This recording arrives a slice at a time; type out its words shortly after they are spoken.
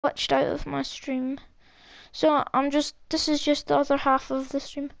glitched out of my stream. So this is just the other half of the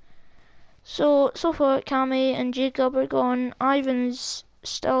stream. So far Cammy and Jacob are gone, Ivan's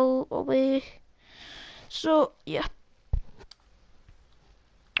still away. So yeah.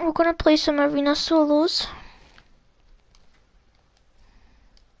 We're gonna play some arena solos.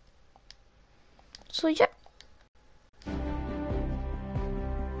 So yeah.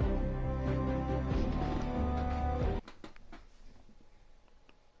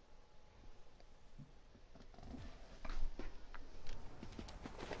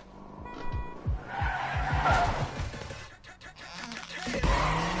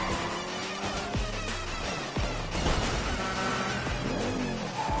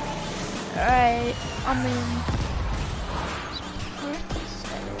 Alright, I'm in.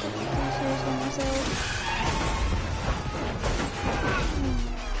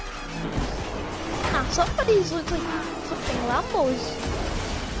 Somebody's look like flipping Lambos.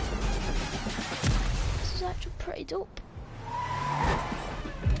 This is actually pretty dope.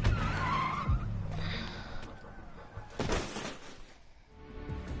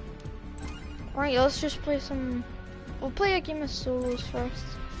 Right, let's just play some. We'll play a game of solos first.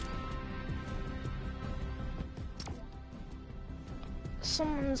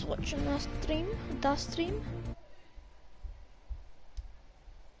 Someone's watching that stream.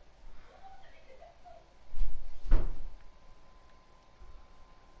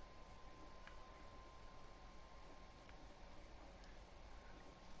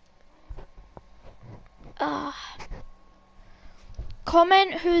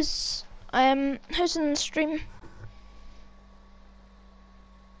 Comment who's in the stream.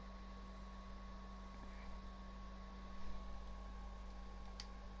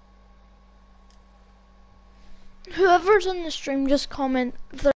 Whoever's in the stream, just comment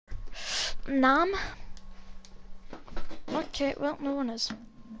their name. Okay, well, no one is.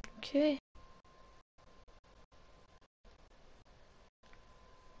 Okay.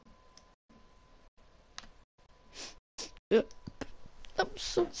 I'm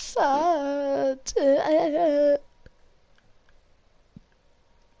so sad.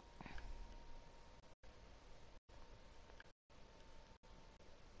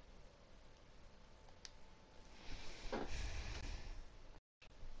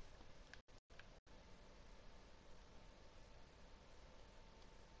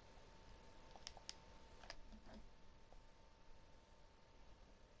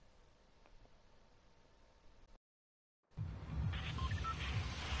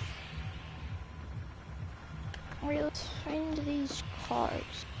 Alright, let's find these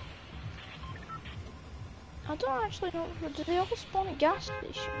cars. I don't actually know, do they all spawn at gas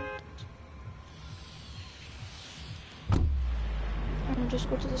stations? I'm gonna just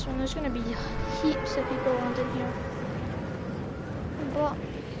go to this one. There's gonna be heaps of people landing here. But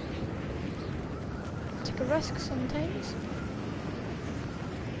take a risk sometimes.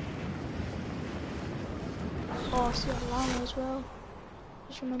 Oh, I see a llama as well.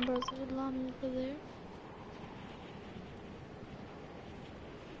 Just remember there's a llama over there.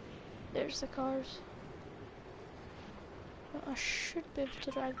 There's the cars. I should be able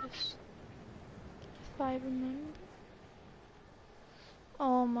to drive this, if I remember.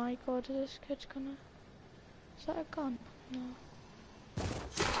 Oh my god, this kid's gonna... Is that a gun? No.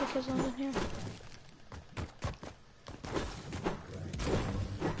 Take us on in here.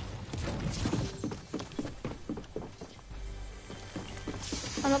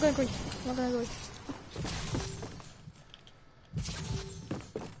 I'm not gonna go. I'm not gonna go.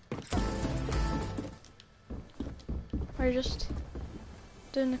 We're just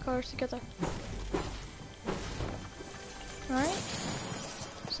doing the cars together. Alright?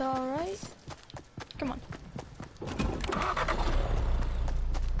 Is that alright? Come on.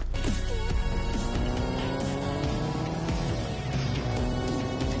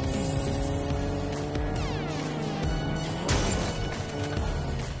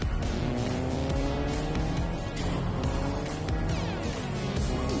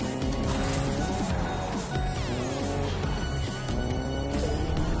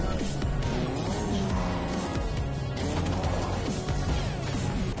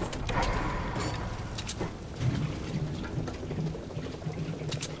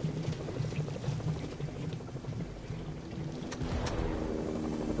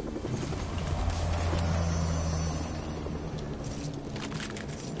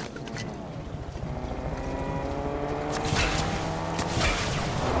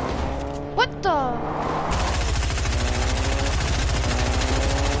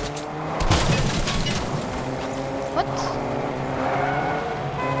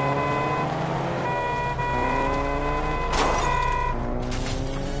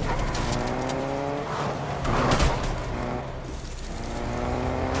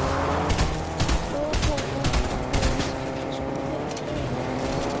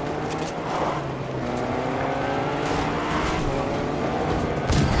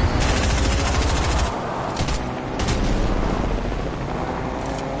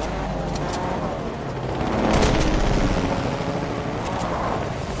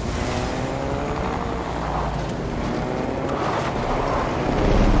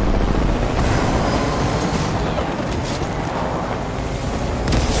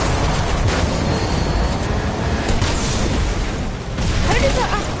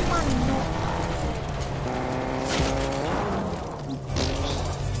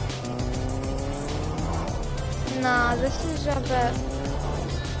 Nah, this is a bit...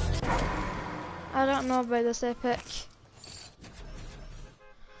 I don't know about this epic.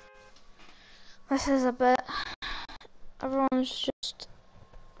 This is a bit... Everyone's just...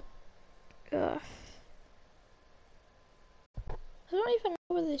 I don't even know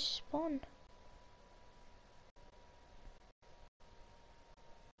where they spawn.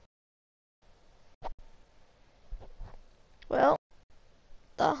 Well,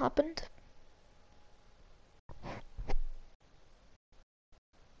 that happened.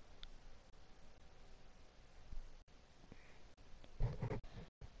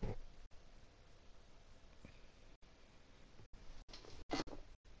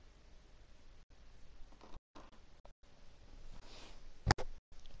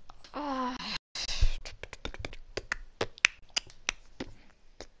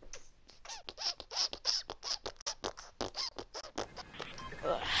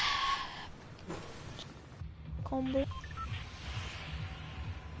 Combo.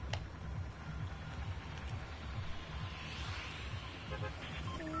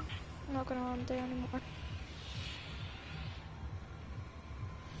 I'm not gonna land there anymore.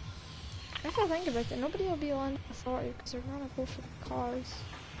 If I think about it, nobody will be landing authority because they're gonna go for the cars.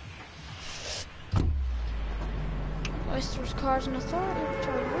 At least there's cars in authority, which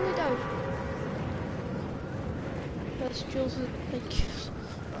I really doubt. Unless Jules is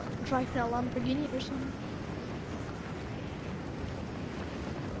like driving a Lamborghini or something.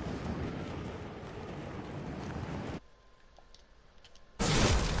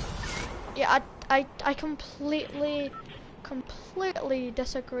 Yeah, I completely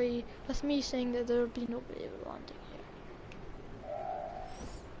disagree with me saying that there would be nobody landing here.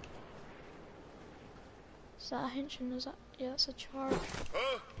 Is that a henchman? Is that? Yeah, it's a charge.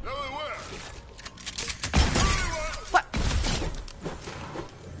 What?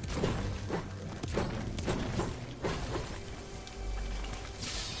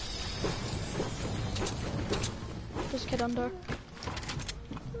 Just get under.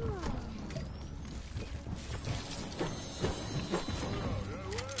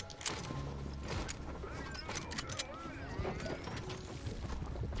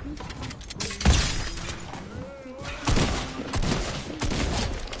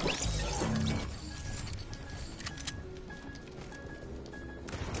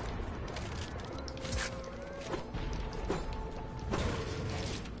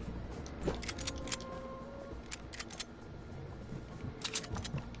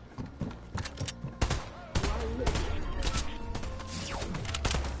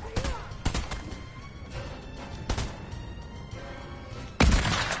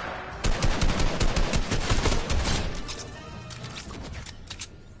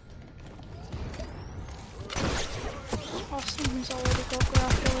 Someone's already got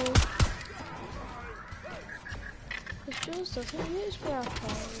grapple. Because Jules doesn't use grapple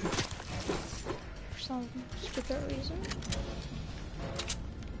for some stupid reason.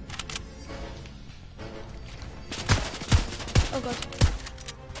 Oh god.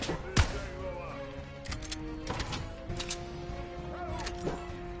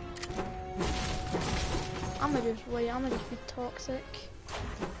 I'ma just be toxic.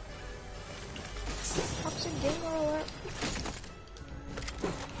 Toxic gamer alert.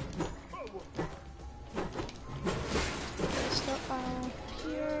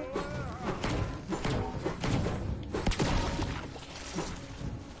 Here.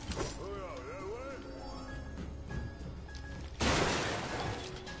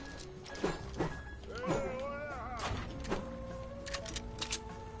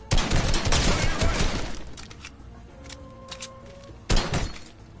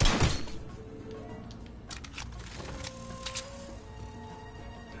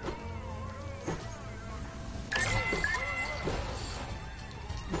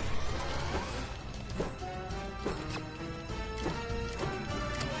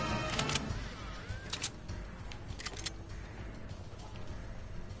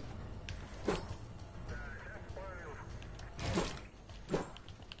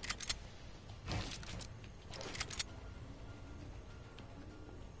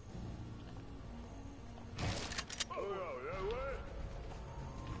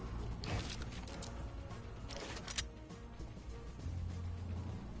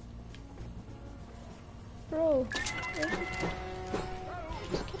 Bro, just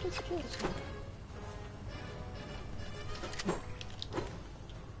get his kills.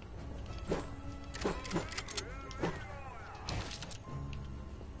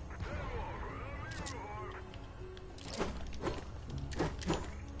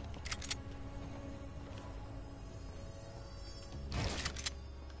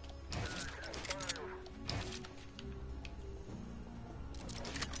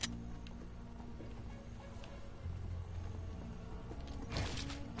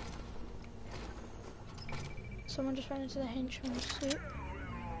 Someone just went into the henchman's suit.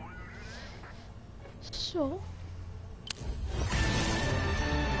 So...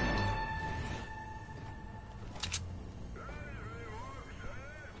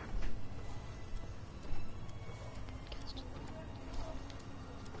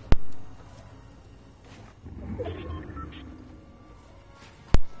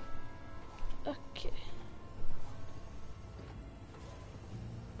 Okay.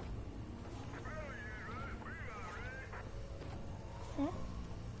 Huh?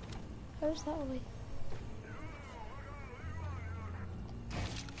 How's that away?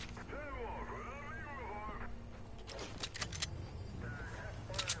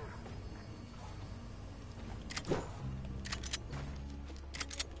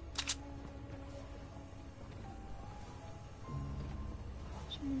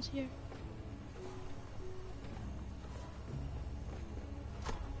 Someone's here.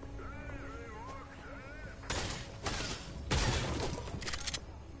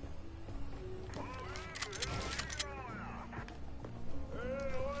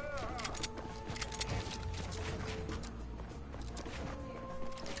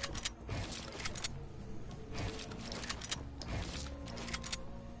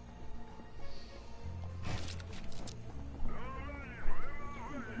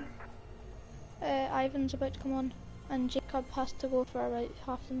 Ivan's about to come on, and Jacob has to go for about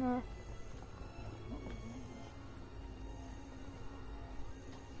half an hour.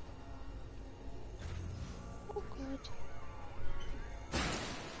 Oh god.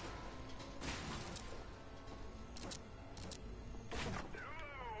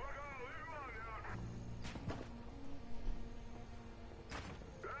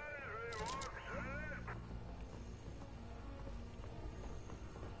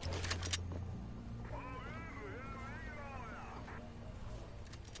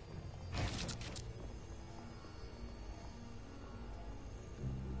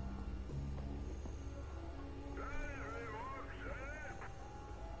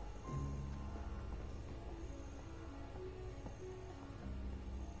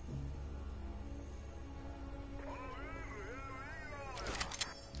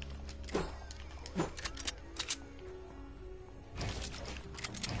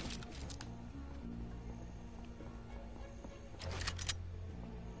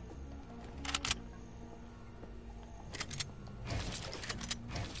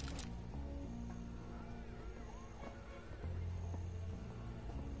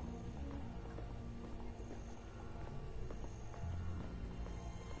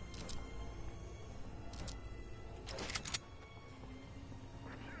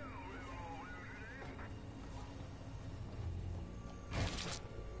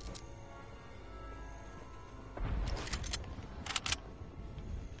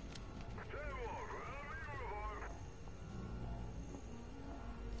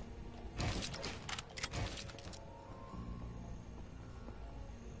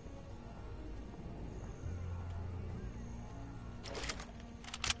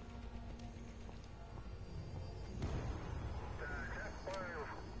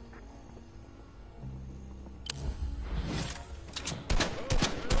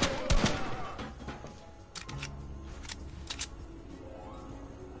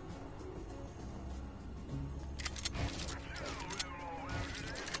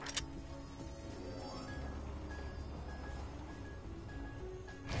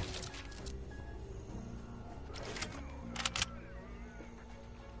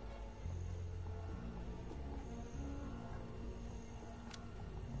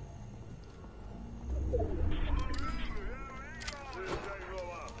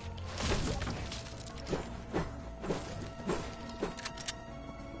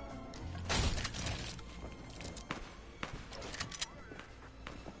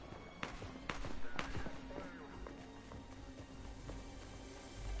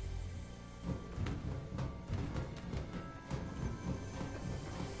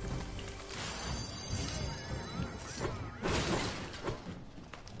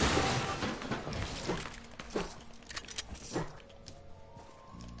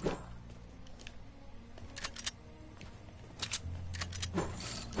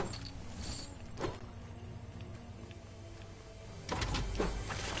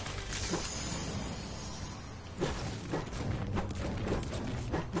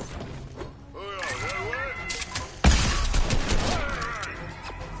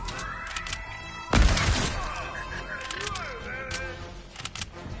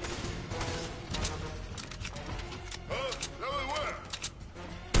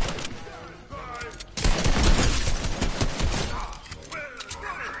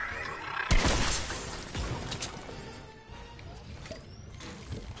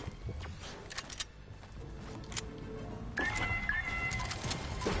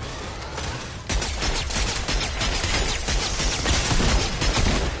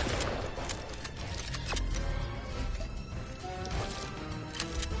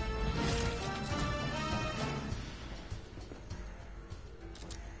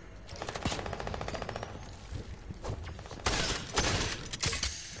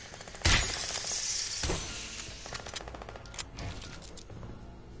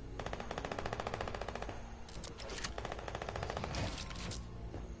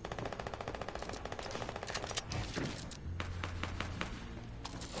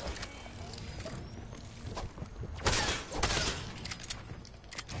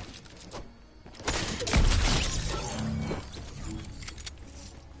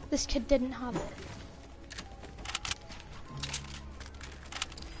 This kid didn't have it.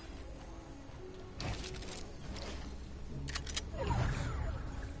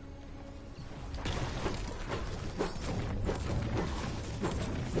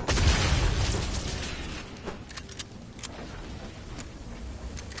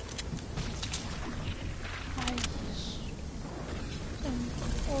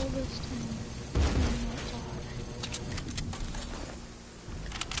 All this time.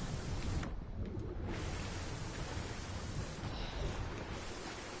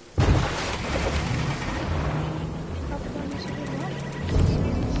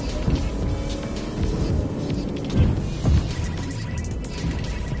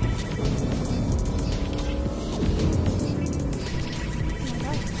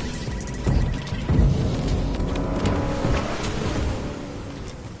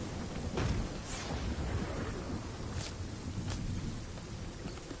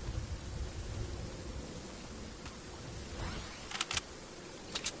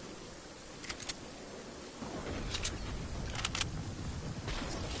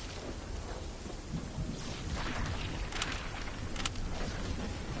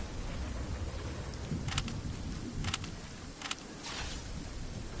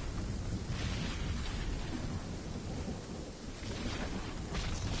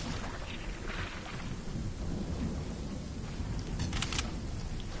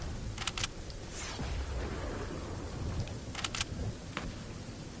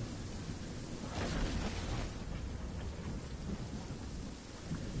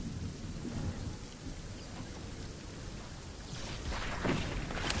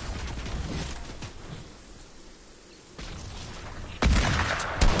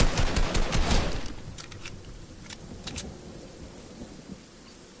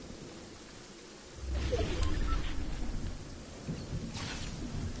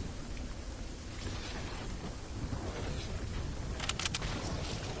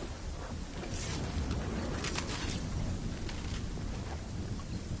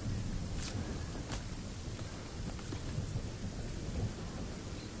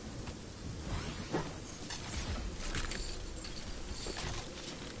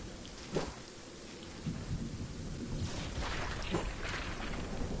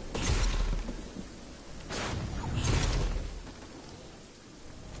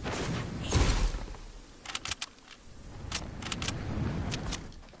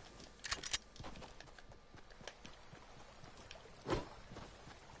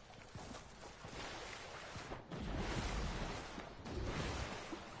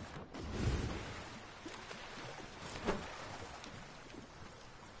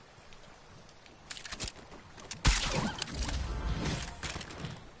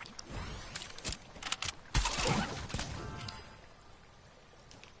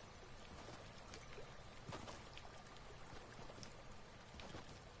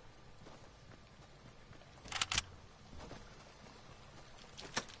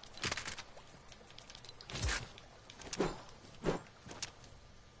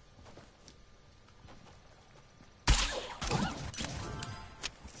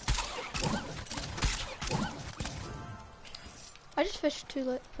 I just fished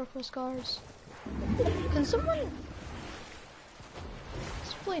 2 purple scars. Can someone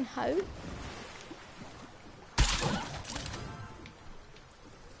explain how?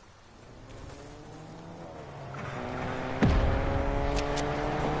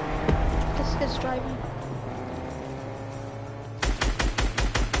 This kid's driving.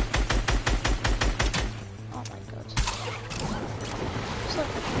 Oh my god.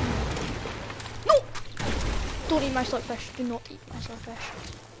 No! Don't eat my slugfish. Do not eat my slugfish.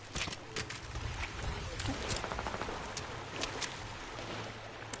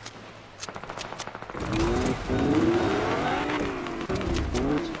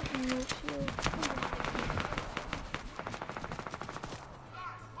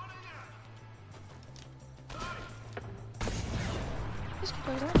 This kid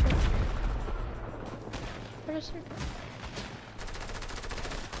goes after it. Where is it?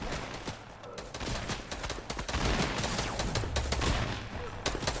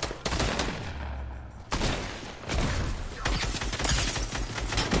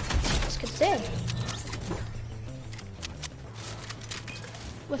 This kid's dead.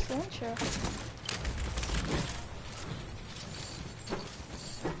 With launcher.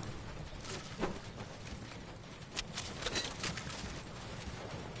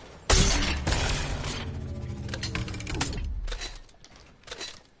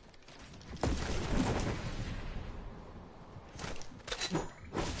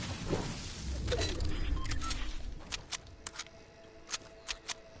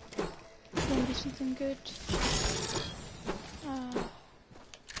 anything good.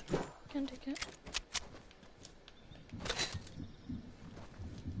 Can't take it.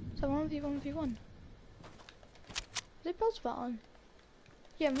 Is that 1v1v1? Is it builds battling?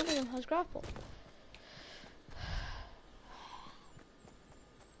 Yeah, one of them has grapple.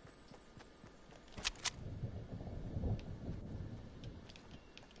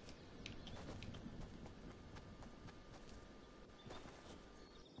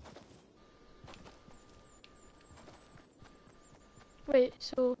 Wait,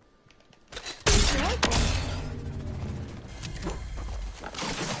 so... Yeah,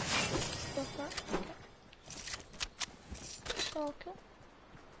 okay.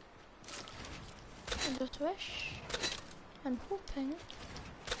 And just wish. I'm hoping...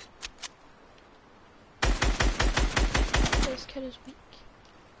 this kid is weak.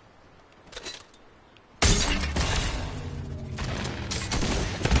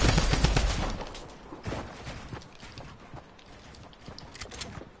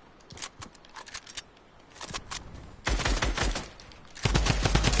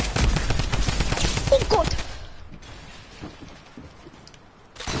 Oh god!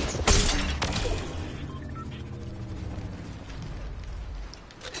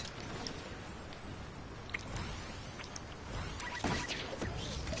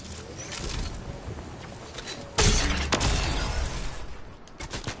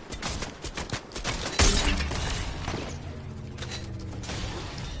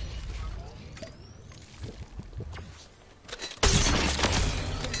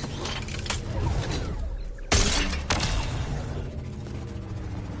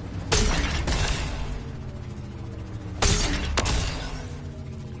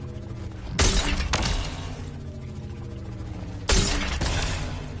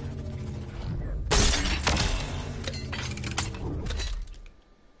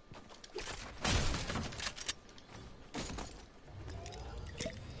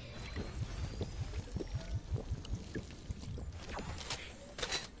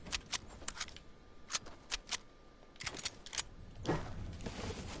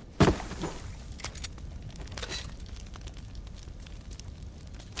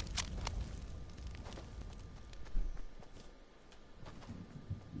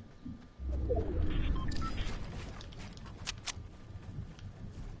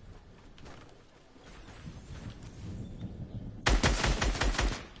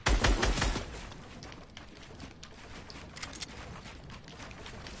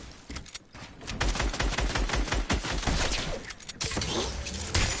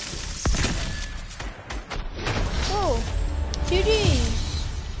 GG's.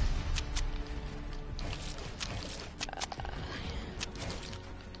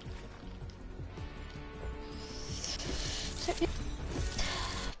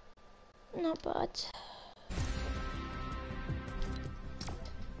 Not bad.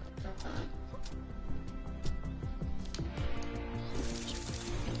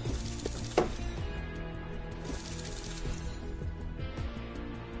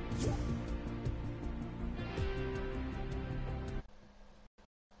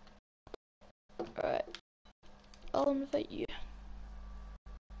 Alright, I'll invite you.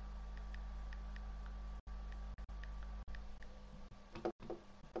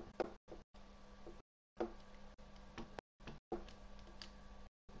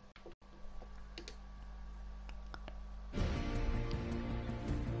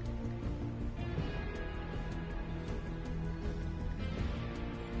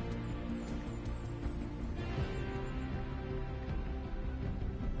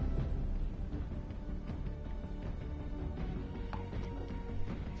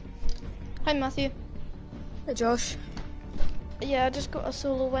 Hi Matthew. Hey Josh. Yeah, I just got a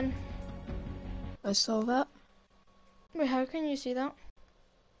solo win. I saw that. Wait, how can you see that?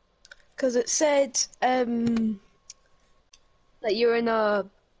 Because it said that you're in a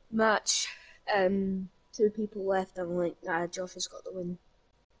match, 2 people left. I'm like, nah, Josh has got the win.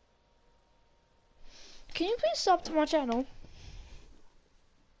 Can you please sub to my channel?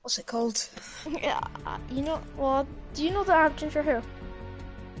 What's it called? Yeah, you know, well, do you know that I have ginger hair?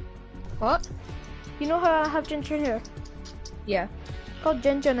 What? You know how I have ginger hair? Yeah. It's called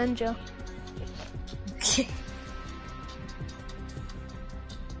Ginger Ninja. Okay.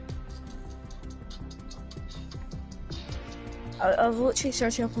 I was literally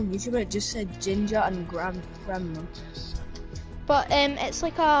searching up on YouTube and it just said ginger and grandma. But it's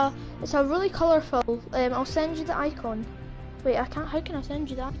like it's a really colourful. I'll send you the icon. Wait, I can't. How can I send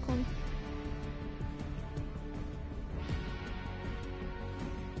you the icon?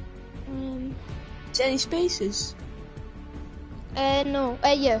 Is there any spaces? No.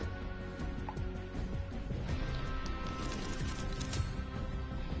 Yeah.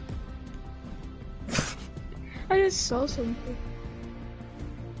 just saw something.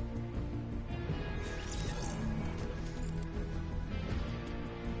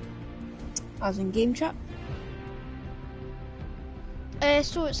 I was in game chat.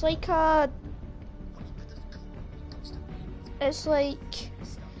 So it's like a... It's like...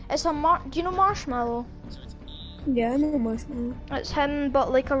 It's a do you know Marshmallow? Yeah, I know Marshmallow. It's him,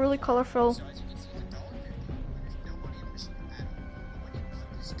 but like a really colourful.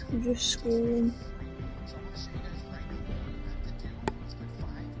 I'm just scrolling.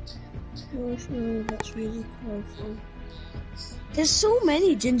 Marshmallow, that's really powerful. There's so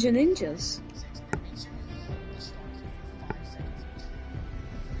many Ginger Ninjas.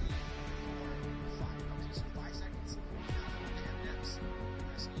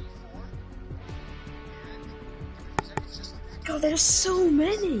 God, there's so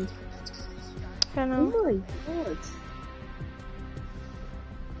many. I know. Oh my god.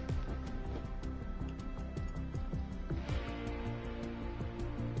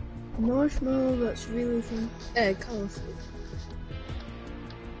 Marshmallow, that's really fun. Colourful.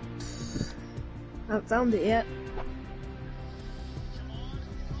 I haven't found it yet.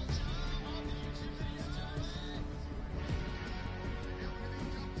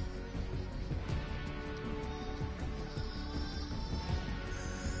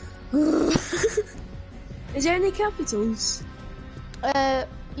 Is there any capitals?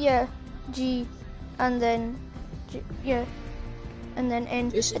 Yeah. G, and then G, yeah, and then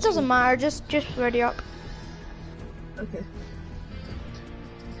N. Just a It doesn't G. matter. Just ready up. Okay.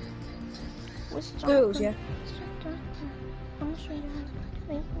 What's Girls, yeah.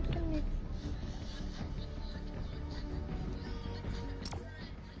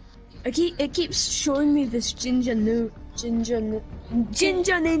 It keeps showing me this Ginger Ninja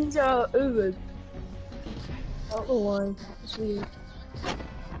Uber. I don't know why. It's weird.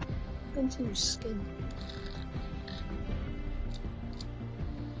 Into your skin.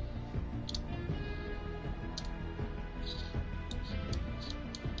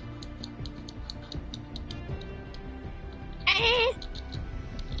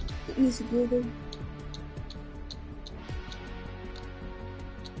 Easy breathing.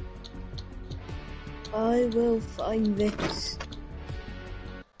 I will find this.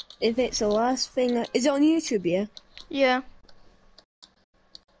 If it's the last thing, is it on YouTube? Yeah. Yeah.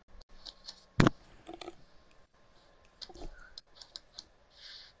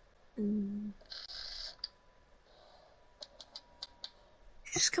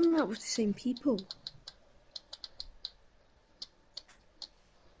 Just coming out with the same people.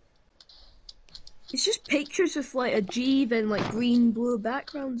 It's just pictures with like a G, then like green, blue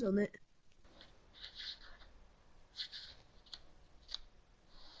backgrounds on it.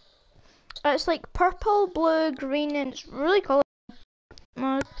 It's like purple, blue, green, and it's really colourful.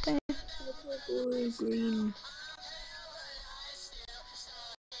 Purple, blue, green.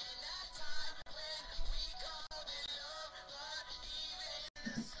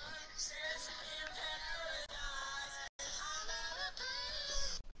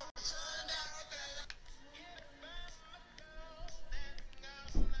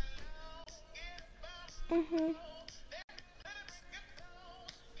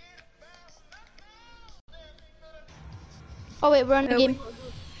 Oh wait, we're on the game.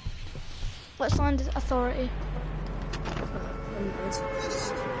 Let's land authority.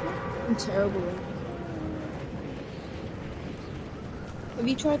 I'm terrible. Have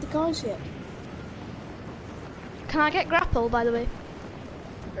you tried the cars yet? Can I get grapple, by the way?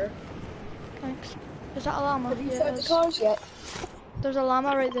 Sure. Thanks. Is that a llama? Have you Yeah, tried it the is. cars yet? There's a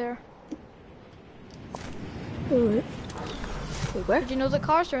llama right there. Alright. Wait, where? Did you know the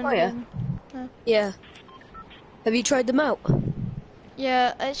cars are in Oh, the yeah. game? Yeah. Have you tried them out?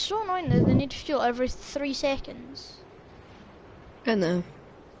 Yeah, it's so annoying that they need fuel every 3 seconds. I know.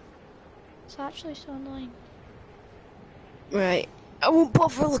 It's actually so annoying. Right. I won't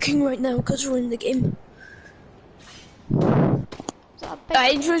bother looking right now because we're in the game. Is that a big... I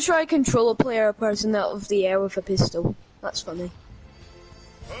usually try to control a player or person out of the air with a pistol. That's funny.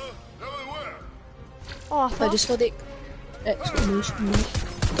 Oh, I I thought... just got it. Exclamation mark.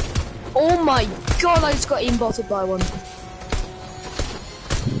 Oh my god, I just got aimbotted by one.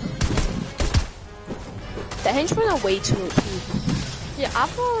 The henchmen are way too OP. Yeah,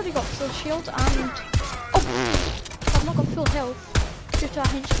 I've already got full shield and... Oh! I've not got full health due to a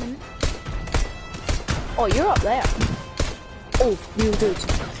henchman. Oh, you're up there. Oh, real dude.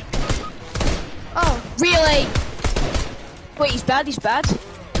 Oh! Really? Wait, he's bad, he's bad.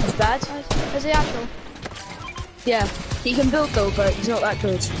 He's bad. Is he actual? Yeah, he can build though, but he's not that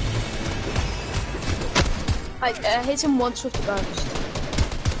good. I hit him once with the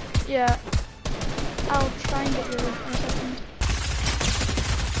burst. Yeah. I'll try and get you in a second.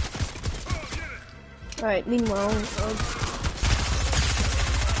 Right, meanwhile,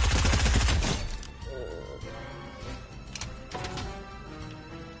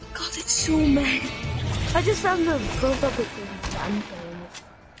 God, it's so many. I just found the build up with the damn thing.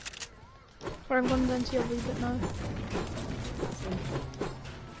 Or I'm going down to your wee bit now.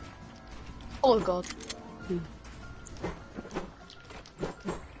 Oh God.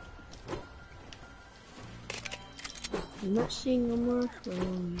 I'm not seeing no more.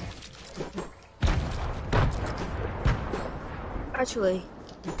 Actually,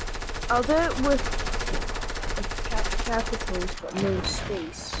 I'll do it with capitals but no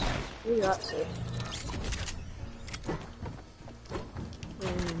space. Maybe that's it.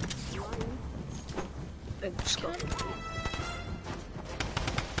 Big Scott.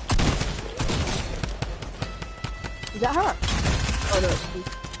 Is that her? Oh no, it's me.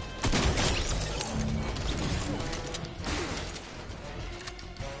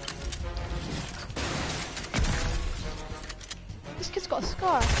 This kid's got a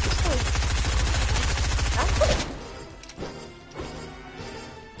scar.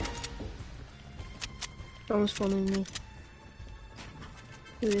 Someone's phoning me.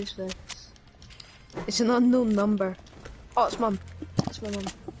 Who is this? It's an unknown number. Oh, it's Mum. It's my mum.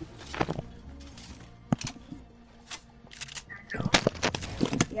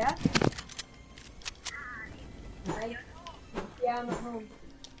 Yeah? Hi. Yeah, I'm at home.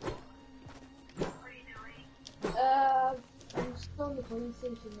 What are you doing? I'm still on the police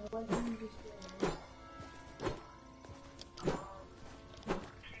station. I went home just now.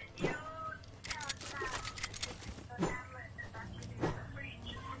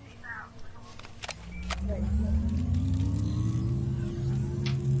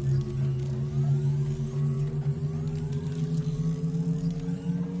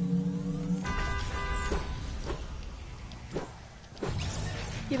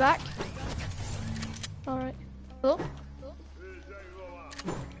 You back? Alright. Hello?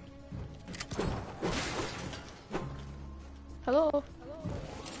 Hello?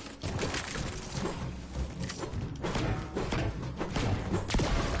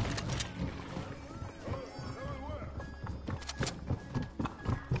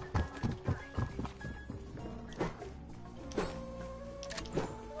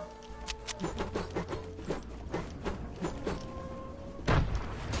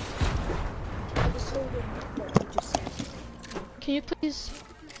 Can you please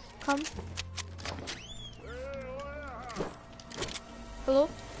come? Hello?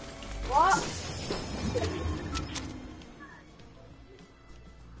 What?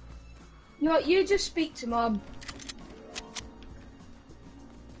 You know what, you just speak to Mum.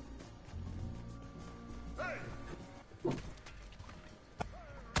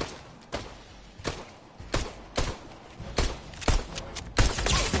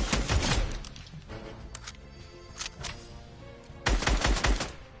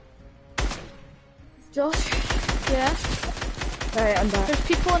 Josh? Yeah? Right, I'm back. There's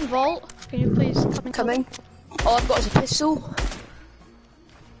people in vault. Can you please come and Coming. All I've got is a pistol.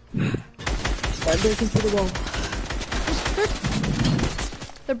 Start breaking through the wall.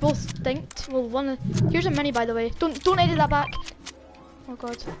 They're both dinked. Well, one of... Here's a mini, by the way. Don't edit that back. Oh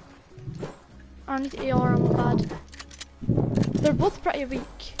god. I need AR ammo bad. They're both pretty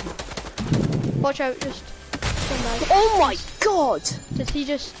weak. Watch out, just... don't die. Oh my god! Did he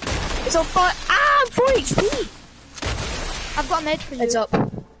just... It's on fire! Ah, 4 HP! I've got a med for you. Heads up.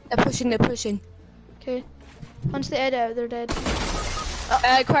 They're pushing. Okay. Once they edit out, they're dead.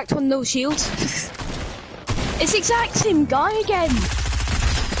 Cracked one, no shield. It's the exact same guy again!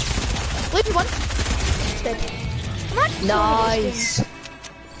 Leave one. Dead. Nice!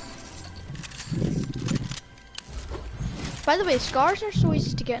 By the way, scars are so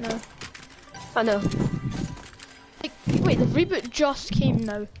easy to get now. I know. Like, wait, the reboot just came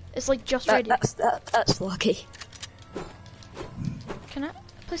now. It's like just ready. That's lucky. Can I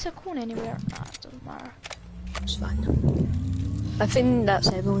place a cone anywhere? Nah, it doesn't matter. It's fine. I think that's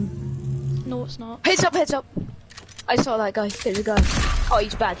everyone. No, it's not. Heads up! I saw that guy. There's a guy. Oh,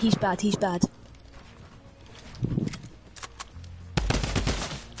 he's bad. Yeah,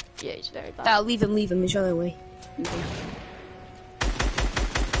 he's very bad. Leave him. He's running away.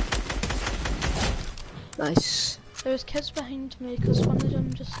 Nice. There's kids behind me because one of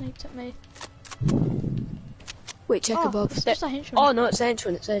them just sniped at me. Wait, check above. It's just a henchman. Oh no, it's an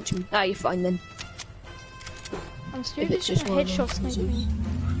henchman. Ah, you're fine then. I'm scared If it's it's just a just one of headshot them, snipe me.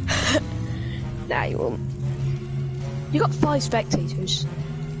 Nah, you won't. You got 5 spectators.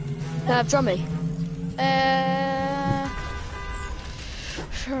 Drummy.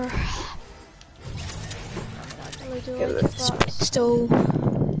 Sure. do Get like rid it, of this but pistol.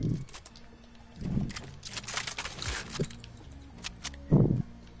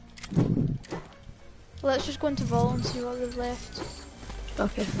 let's just go into Vault and see what they've left.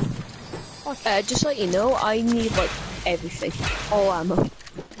 Okay. Just let you know, I need like everything. All ammo.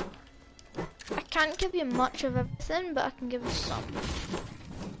 I can't give you much of everything, but I can give you some.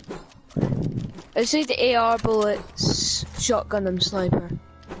 I just need the AR bullets, shotgun and sniper.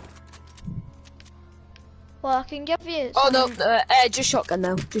 Well, I can give you Oh some... no, just shotgun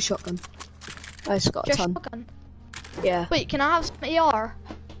now. Just shotgun. I just got a Just ton. shotgun. Yeah. Wait, can I have some AR?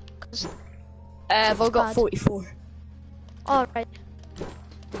 'Cause I've all got bad. 44. Alright.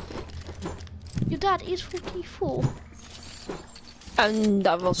 Your dad is 44. And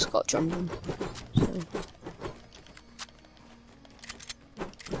I've also got drum gun. So.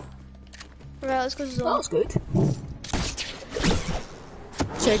 Right, let's go to That zone. was good.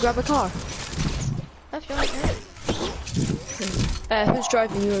 Should I grab a car? If you want, Who's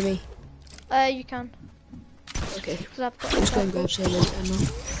driving, you or me? you can. Okay. Because I've got I'm just going to grab some of this ammo.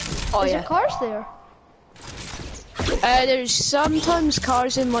 Oh Is yeah. there cars there? There's sometimes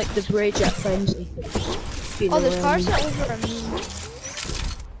cars in like the bridge at Frenzy. If you know Oh, there's what I cars mean. over at me.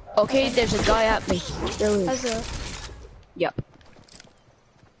 Okay, there's a guy at me. Brilliant. As a... Yep.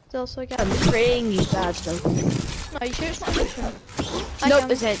 There's also a guy. I'm praying he's bad though. No, you sure it's not mission? Nope,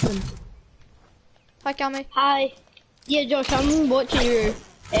 it's Edmund. Hi, Cammy. Hi. Yeah, Josh, I'm watching your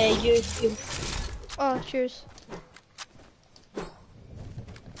YouTube. Oh, cheers.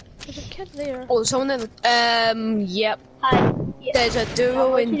 There's a kid there. Oh, someone in the... yep. Hi. Yeah. There's a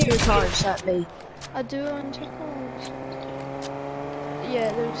duo in 2 cars at me. I do on two cars.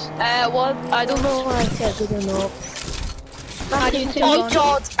 Yeah, there's... What? I don't know if I said good or not. Matthew, just can Oh you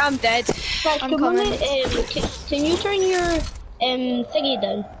god, I'm dead. Josh, I'm can, coming. can you turn your thingy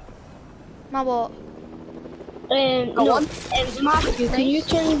down? My what? Go No, on. Matthew, can you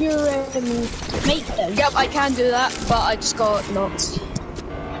turn your mic down? Yep, I can do that, but I just got knocked.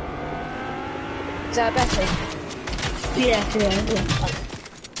 Is that better? Yeah.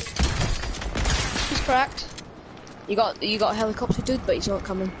 He's cracked. You got a helicopter dude, but he's not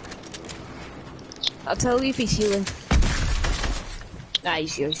coming. I'll tell you if he's healing. Nah,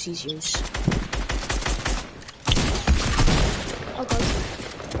 he's yours, Oh god.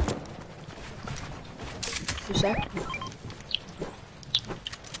 2 seconds.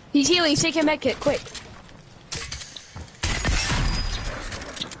 He's healing, take a med kit, quick.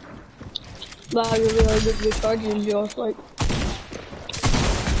 Wow, you're really good with charging, Josh. Like,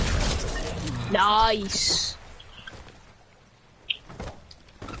 Nice.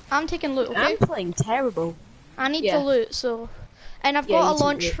 I'm taking loot, okay? I'm playing terrible. I need Yeah. the loot, so... And I've Yeah, got you a take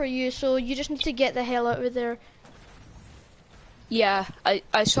launch loot. for you, so you just need to get the hell out of there. Yeah,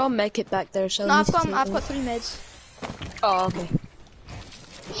 I saw a med kit back there, so No, I I've need to got take 3 meds. one. Oh, okay.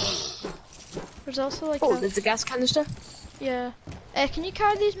 There's also like Oh, a... there's a gas canister? Yeah. Can you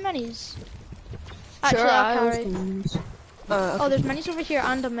carry these minis? Actually, Sure, I'll I carry. was Oh, there's minis over here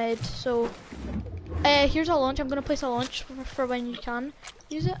and a med, so... here's a launch. I'm gonna place a launch for when you can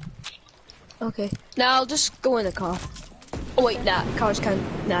use it. Okay. Now I'll just go in the car. Oh wait, nah, cars can't.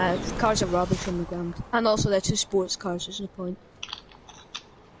 Nah, cars are rubbish on the ground. And also they're 2 sports cars, there's no point.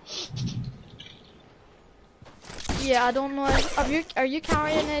 Yeah, I don't know. Are you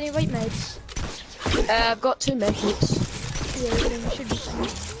carrying any white meds? I've got 2 med kits. Yeah, then you should be fine.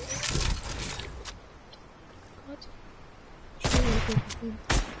 What?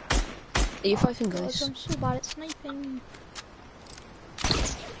 Are you fighting, God, guys? I'm so bad at sniping.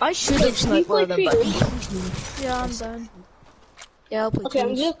 I should have sniped one of them, but... Yeah, I'm down. Yeah, I'll play okay, I'm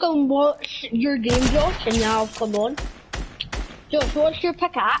twos. just gonna watch your game, Josh, and now come on. Josh, what's your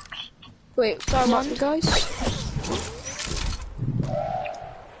pickaxe? Wait, Sorry, mark one. the guys?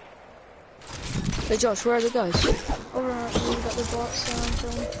 Hey Josh, where are the guys? Over at you got the bots down.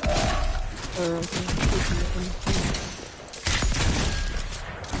 Okay.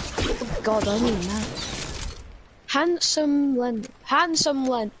 Oh my god, I need mouse. Handsome Len.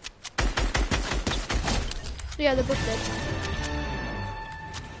 Yeah, they're both dead.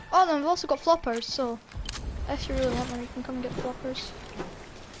 Oh, then we've also got floppers, so if you really want one, you can come and get floppers.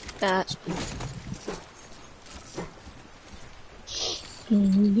 That's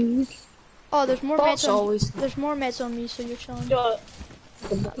Oh, there's more Bots meds on. always. There's more meds on me, so you're chilling. Josh,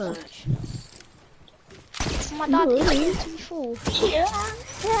 My dad is 24.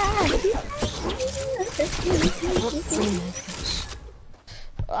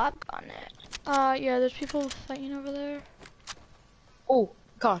 I've got it. Yeah, there's people fighting over there. Oh,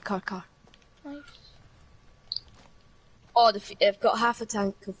 car. Nice. Oh, they've got half a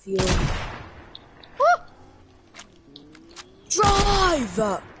tank of fuel. Oh!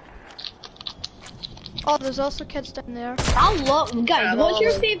 love that. Oh, there's also kids down there. I love, guys, what's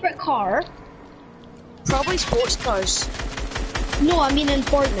your favourite car? Probably sports cars. No, I mean in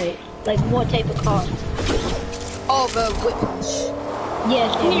Fortnite. Like, what type of car? Oh, the Whiplash.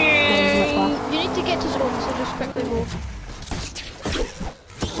 Yes, You need to get to zone, so just quickly go.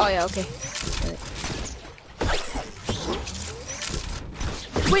 Oh yeah, okay.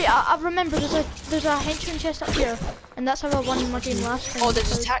 Wait, I remember there's a henchman chest up here, and that's how I won my game last time. Oh,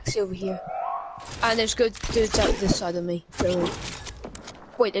 there's a taxi over here. And there's good dudes out this side of me. Really.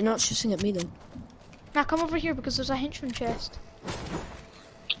 Wait, they're not shooting at me though. Now come over here because there's a henchman chest.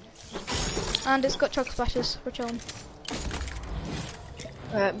 And it's got chug splashes, we're chilling.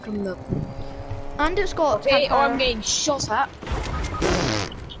 Alright, I'm coming up. And it's got Okay, oh, I'm getting shot at.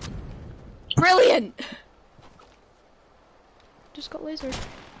 Brilliant! just got lasered.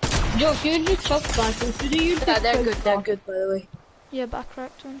 Josh, you just chuck splashes. Who do you Yeah, they're good by the way. Yeah, but I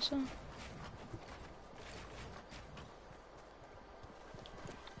cracked one, so.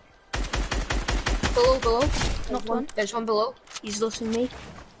 Below. Not one. There's one below. He's losing me.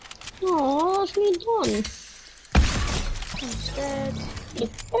 Oh, that's me done. He's dead.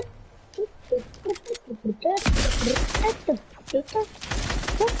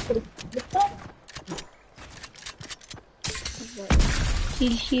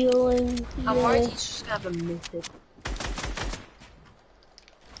 He's healing. I'm worried he's just gonna have a method.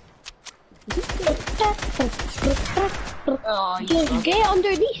 Oh, Just get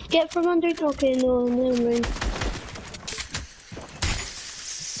underneath. Get from underneath. Okay, no, never mind.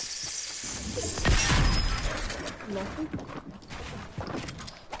 nothing.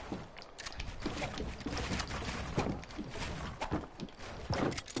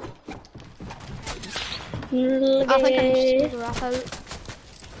 I think I'm just gonna graph out.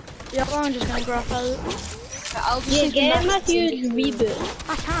 Yeah, well, I'm just gonna graph out. I'll just Yeah, leave get the map Matthew's to reboot.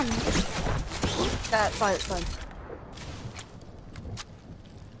 I can. That's fine, it's fine.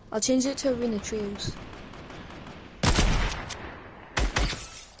 I'll change it to Arena Trios.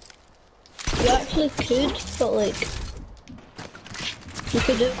 You actually could, but like, you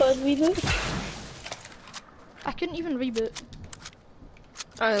could have got a reboot. I couldn't even reboot.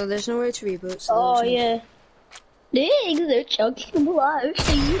 Oh, there's no way to reboot. So Oh there's no- yeah. Things are chugging alive.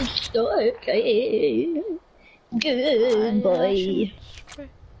 Goodbye.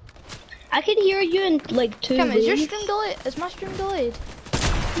 I can hear you in like 2 Come, is your ways. stream delayed? Is my stream delayed?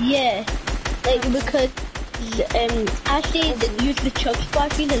 Yeah, like because I said use the chug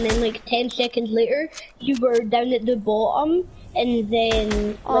splashes, and then like 10 seconds later you were down at the bottom, and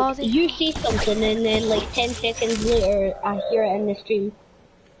then like, you say something, and then like 10 seconds later I hear it in the stream.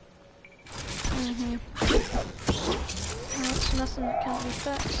 That's nothing that can't be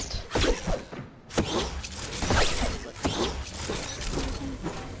fixed.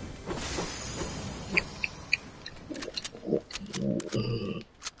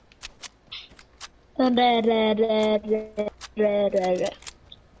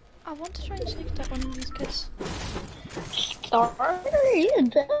 I want to try and sneak attack one of these kids.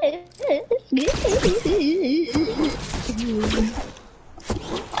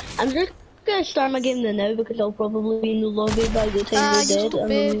 I'm just gonna start my game now because I'll probably be in the lobby by the time we're dead, and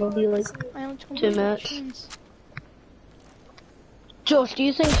then I'll be like I only just 2 minutes. Josh, do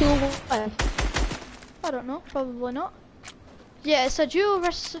you think you'll win? I don't know, probably not. Yeah, it's a duo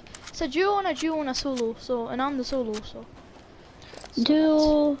versus, it's a duo and a solo, so, and I'm the solo,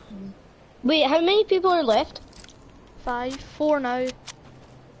 so. Wait, how many people are left? 4 now.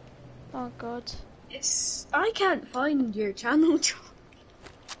 Oh god. It's... I can't find your channel.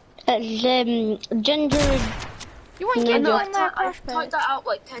 It's Ginger. You want to No, get no, on that I've crash typed pad? that out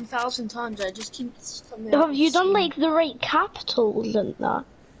like 10,000 times. I just keep something. Have you done like the right capitals and that?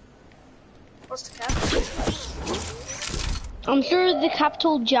 What's the capital? I'm sure the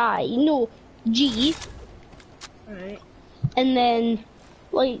capital G, Alright. and then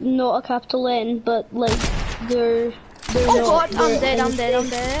like not a capital N, but like they're Oh not, god, I'm they're dead, in I'm dead, I'm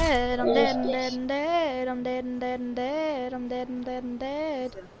space. dead, I'm dead, I'm dead, I'm dead, I'm dead, I'm dead, I'm dead, I'm dead, I'm dead, I'm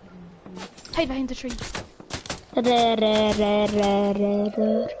dead. Hide behind the tree.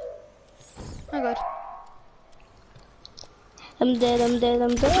 Oh god. I'm dead, I'm dead,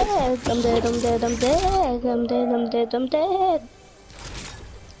 I'm dead, I'm dead, I'm dead, I'm dead, I'm dead, I'm dead, I'm dead.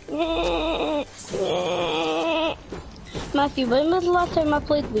 Matthew, when was the last time I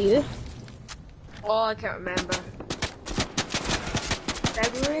played with you? Oh, I can't remember.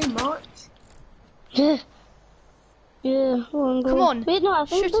 February, March? Yeah, oh, Come on, wait, no, I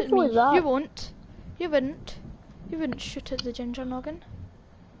think shoot at before me. that. You won't. You wouldn't. You wouldn't shoot at the ginger noggin.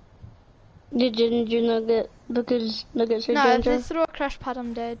 The ginger nugget, because nuggets are No, if ginger. they throw a crash pad,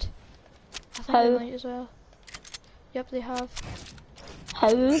 I'm dead. I think How? they might as well. Yep, they have. How?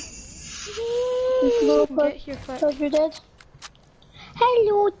 Get here quick. You're dead.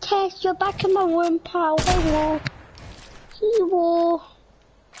 Hello, Tess. You're back in my room, pal. Hello. Hello.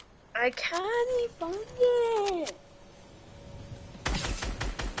 I can't find it.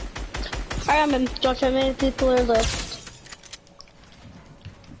 I am in. Josh, how many people are left?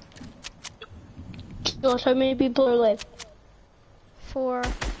 Josh, how many people are left? 4.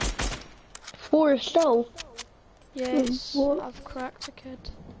 4 still. Yes, What? I've cracked a kid.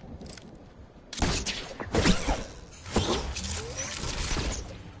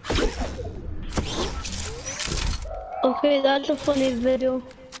 Okay, that's a funny video.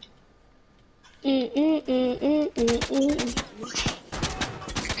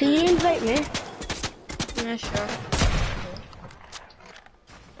 Can you invite me? Yeah, sure.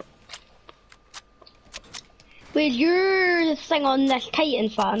 Wait, you're the thing on this Titan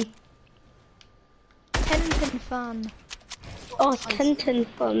fan. Tintin fan. Oh, Tintin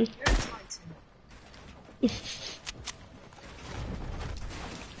fan.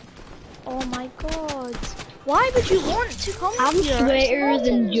 Oh my god. Why would you want to come I'm here? It's sweater not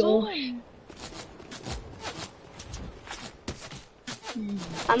than in Josh. zone.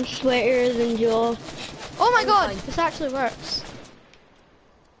 I'm sweater than Josh. Oh my god, this actually works.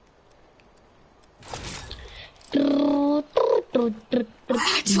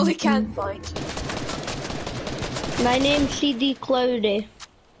 I actually can't find you. My name's CD Cloudy.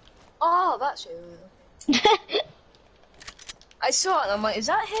 Oh, that's you. I saw it and I'm like, is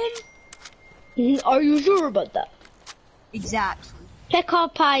that him? Are you sure about that? Exactly. Pick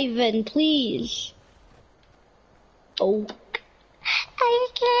up Ivan, please. Oh.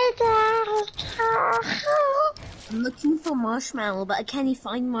 I'm looking for marshmallow, but I can't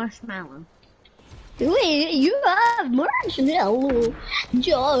find marshmallow. Wait, you have marshmallow.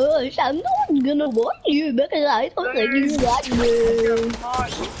 Josh, I'm not gonna warn you because I don't think you like me.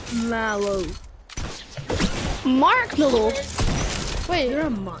 Marshmallow. Marshmallow. Wait, You're a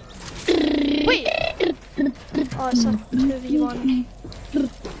mark. wait. Oh, it's a 2v1.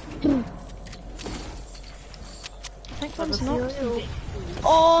 I think one's not though.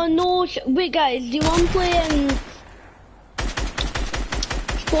 Oh no, wait guys, do you want to play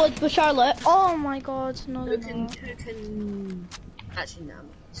squads with Charlotte? Oh my god, no, no, Who no. can... Actually, no.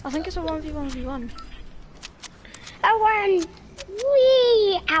 I think it's a 1v1v1. I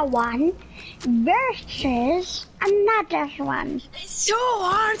won versus another one. It's so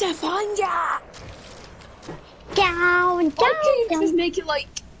hard to find ya! Down, Why can't you just make it like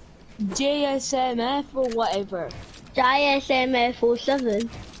JSMF or whatever? JSMF07's.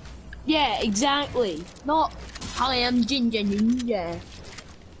 Yeah, exactly. Not I am Ginger Ninja.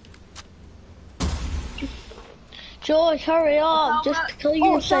 Josh, hurry up, just kill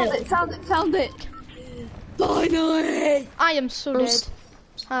yourself. Found it. Finally! I am so I'm dead.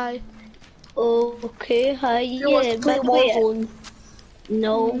 Hi. Okay, hi, yeah, but wait.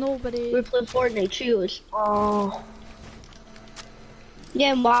 No, Nobody. we're playing Fortnite trios. Oh.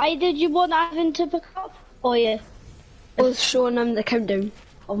 Yeah, why did you want Ivan to pick up? Oh yeah. I was showing them the countdown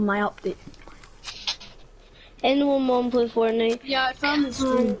of my update. Anyone want to play Fortnite? Yeah, I found the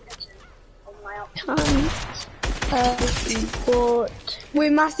stream.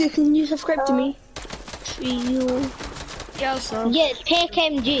 Wait, Matthew, can you subscribe to me? Trio. Yeah, so. Yeah, take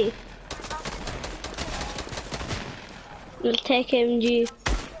MG. We'll take MG.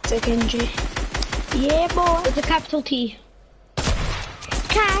 Take NG. Yeah, boy. With a capital T.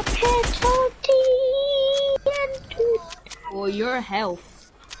 Capital T. And two. For your health.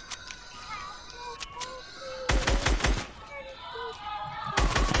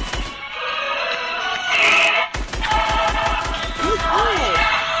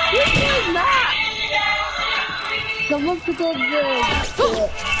 Someone put up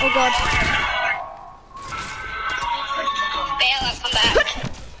Oh god. Bella, come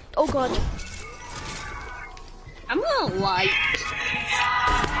back. Oh god. I'm gonna like.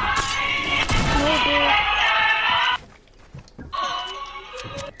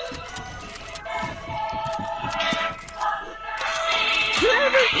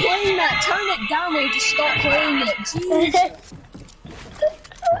 Whoever's playing that, turn it down or just stop playing it. Jesus.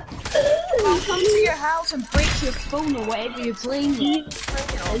 I'll come to your house and break your phone or whatever you're playing.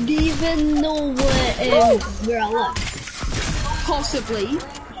 Do you even know what, where I live? Possibly.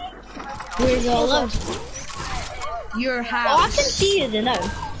 Where's I live? Your house. Oh, I can see you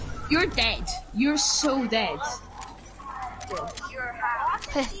now. You're dead. You're so dead.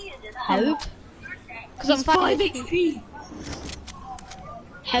 How? Because I'm 5 HP.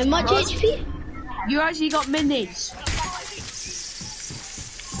 How much HP? You actually got minis.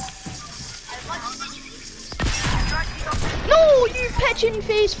 No, you pitching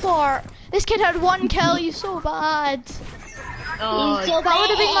face part. This kid had 1 kill. You so bad. Oh, He's so That would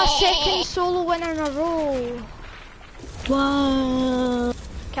have been my bad. second solo win in a row. Wow.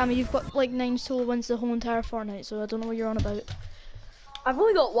 Cammy, you've got like 9 solo wins the whole entire Fortnite, so I don't know what you're on about. I've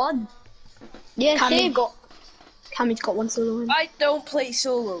only got 1. Yeah, same. Cammy's got 1 solo win. I don't play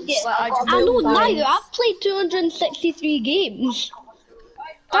solos. Yeah, Like, I just know build neither. lines. I've played 263 games.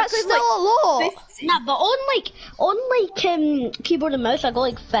 That's played, still a lot. Nah, but on keyboard and mouse, I got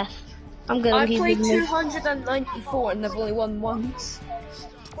like 5th. I'm gonna I give played you 294 and I've only won once.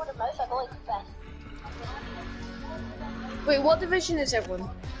 keyboard and mouse, I got like 5th. Wait, what division is everyone?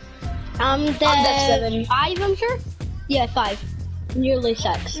 I'm the Div 7. 5, I'm sure. Yeah, 5. Nearly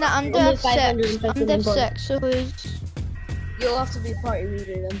 6. Nah, I'm Only Div 6. 550 I'm Div members. 6, so who's... You'll have to be party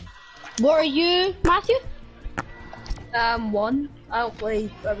leader then. What are you, Matthew? 1. I don't play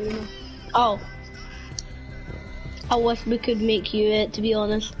arena. Oh. I wish we could make you it, to be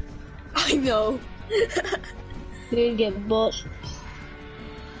honest. I know. You get bots.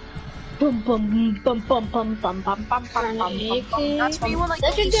 Bum bum bum bum bum bum bum bum bum bum bum. That's why you want like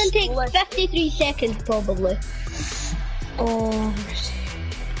This is these gonna take 53 seconds probably. Oh.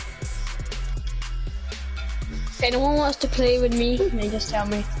 If anyone wants to play with me, then just tell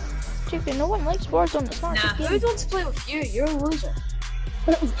me. JP, no one likes Warzone, it's not Nah, a good who game. wants to play with you? You're a loser.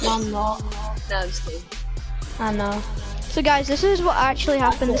 I'm not. No, I'm just kidding. I know. So guys, this is what actually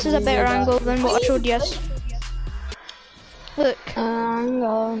happened. This is a better angle than what I showed you. Look.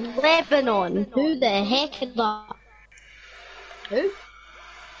 Lebanon. Who the heck is that? Who?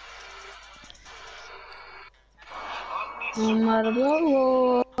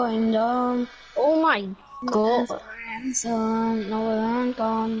 Oh my god.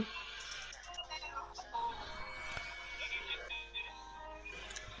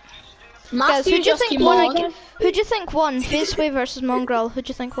 Guys, who do you think won again? Who do you think won? Faceway versus Mongrel. Who do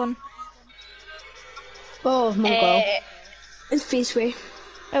you think won? Oh my god. It's Faceway.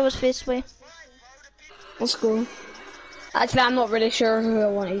 It was Faceway. Let's go. Actually, I'm not really sure who I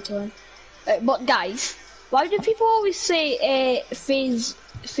want to win. But guys, why do people always say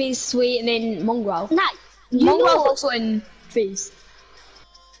Faceway and then Mongrel? Nah, you Mongrel's know also in Face.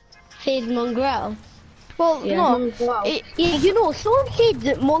 FaZe Mongrel. Well, no. It, Yeah, you know, someone said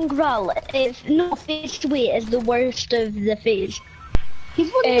that Mongrel is no Faceway is the worst of the FaZe.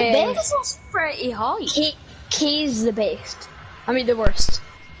 He's one of the best. This is pretty high. K's the best. I mean the worst.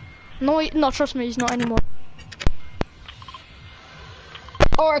 no, trust me, he's not anymore.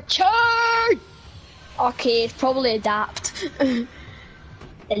 Orchard! Okay, it's probably Adapt.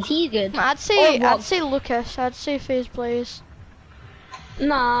 Is he good? I'd say Lucas. I'd say FaZe Blaze.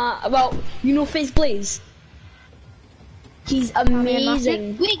 Nah, well, you know Face Blaze? He's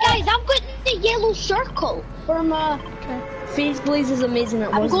amazing. Wait guys, I've got the yellow circle for my... Okay. Face Blaze is amazing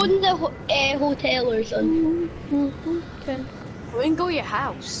at I'm Warzone. going to the hotel or something. Okay. We can go to your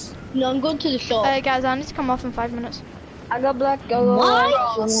house. No, I'm going to the shop. Guys, I need to come off in 5 minutes. I got black go.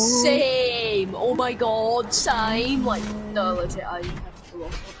 What? Same. Oh my god, same. Like, no, legit, I have to go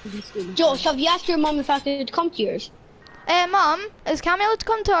off. Josh, have you asked your mum if I could come to yours? Mum, is Cammy allowed to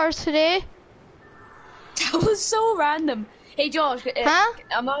come to ours today? That was so random. Hey Josh, Huh?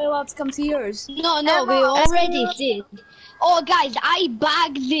 am I allowed to come to yours? No, we already said. Oh guys, I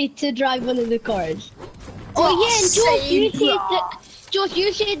bagged it to drive one of the cars. Oh yeah, and Josh,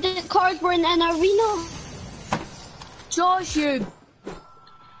 you said that cars weren't in arena. Josh, you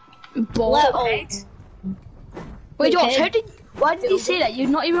ballhead. Wait, Josh, why did you say that? You've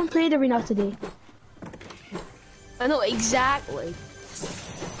not even played arena today. I know exactly.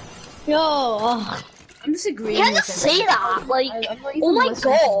 Yo. I'm disagreeing. You can't with just him. say that, like, I'm not even oh my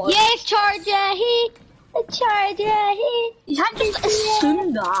listening. god. Yes, Charger, Charger, You can't just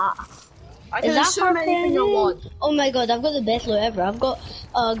assume that. I Is can that assume anything I want. Oh my god, I've got the best loot ever. I've got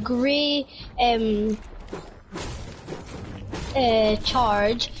a grey,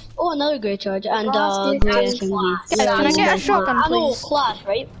 charge. Oh, another grey charge, and grey SMG. Can I get a shotgun, I know, please? class,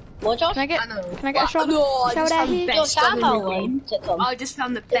 right? What, Josh? Can I get a shotgun? No, I just Shout out found the here. best Josh, gun I'm in the out game. to come. I just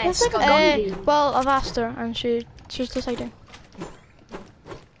found the best like a gun. Well, I've asked her, and she's deciding.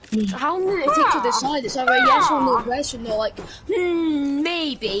 How long did it take to decide? It's either a yes or no question. They're like,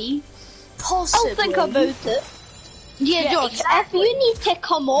 maybe, possibly. I'll think about it. Yeah, Josh, exactly. if you need to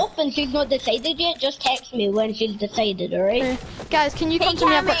come off and she's not decided yet, just text me when she's decided, alright? Okay. Guys, can you come to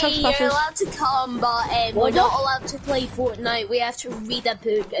me? I've got chug you're spuffers. allowed to come, but we're What? not allowed to play Fortnite. We have to read a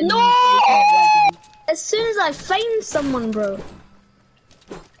book. And No! as soon as I find someone, bro.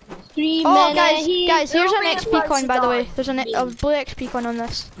 3 Oh, minutes. guys, here's an Nobody XP coin, by the way. die. There's a blue XP coin on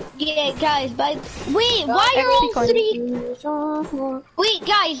this. Yeah, guys, but wait, why are all XP coin. 3? Wait,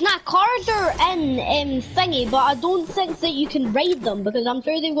 guys, nah, cars are in thingy, but I don't think that you can ride them because I'm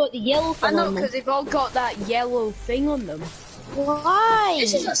sure they've got the yellow I thing know, on them. because they've all got that yellow thing on them. Why?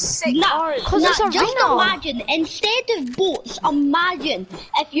 This is a sick Nah, car. Cause it's just arena. imagine, instead of boats, imagine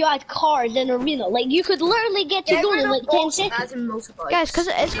if you had cars in arena. Like, you could literally get to go in like 10 seconds. As in motorbikes. Guys, cause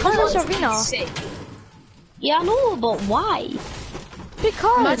it's arena. Sick. Yeah, I know, but why? Imagine if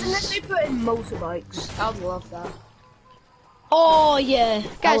Because they put in motorbikes. I'd love that. Oh, yeah.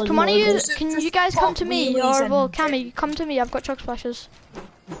 guys, I come on, would love you it. can Just you guys come to me wheelies or and- well, Cammy, come to me. I've got chug splashes.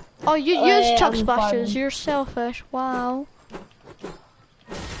 Oh, you Oh, use yeah, chug I'm splashes. fine. You're selfish. Wow.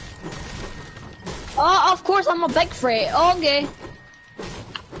 Oh, of course, I'm a big threat. Okay.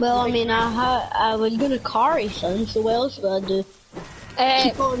 Well, I mean, I was gonna car racing, so what else would I do?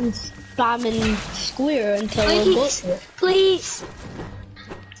 Keep on spamming square until I Please, got it. please.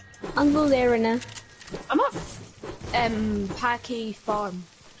 I'm go there right now. I'm at Packy Farm.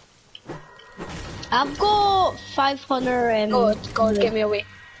 I've got 500. God, get me away,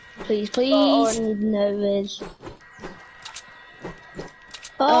 please, please.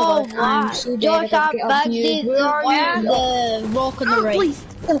 Oh, God, wow. I'm so dead, Josh, I I gotta get off bagged you. the Where are you? rock on the right. Please.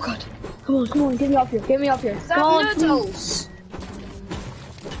 Oh God. Come on, get me up here. Get me up here. God, Noodles.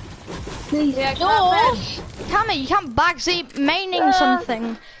 Please, Yeah, Josh. Cammy, you can't backseat mining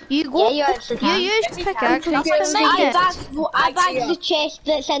something. You go. Yeah, you actually can. use Yes, you pickaxe. can. That's You how can. you make I it. bagged the chest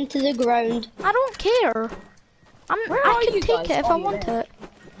that's into the ground. I don't care. Where I are can you take guys? it if Oh, I you're want there. it.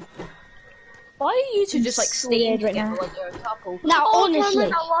 Why are you two just like so staying dead right together now. like you're a couple? Now, Oh, honestly.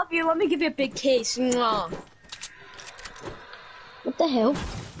 Cameron, I love you. Let me give you a big kiss. Mwah. What the hell?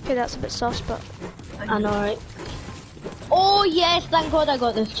 Okay, that's a bit sus, but I know, right? Oh, yes, thank God I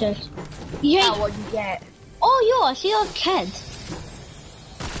got this chest. Yeah. Now what you get? Oh, yo, I see a kid.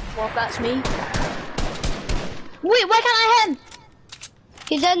 Well, that's me. Wait, why can't I hit him?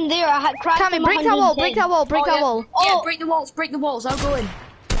 He's in there. I had cracked Cammy, him break that wall, 110. break that wall, break that wall. Yeah, Oh. break the walls. I'll go in.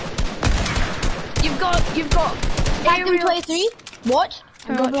 You've got. Pack him aerial- 23. What?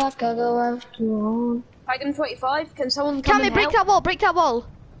 I've got black, I go after all. Pagan 25, can someone come Cammy, and break help? that wall, break that wall.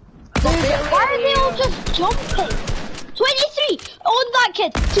 Why are they all just jumping? 23! On that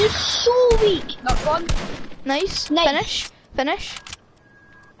kid! He's so weak! That's one. Nice. Nice. Finish.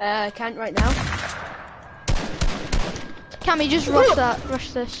 Can't right now. Cammy, just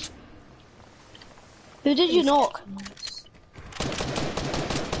rush this. Who did you knock?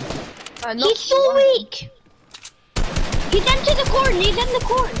 Not He's so one. weak! He's into the corner, he's in the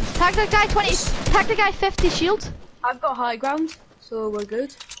corner! Tag the guy 20, tag the guy 50 shield. I've got high ground, so we're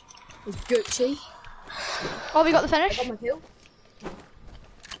good. We're Gucci. Oh, we got the I finish. got my kill.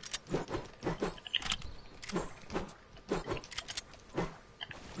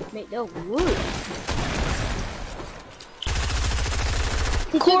 Make the wood.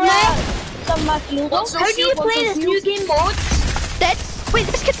 Correct! Some of my fuel. What's How do you play this new game mode? Dead. Wait,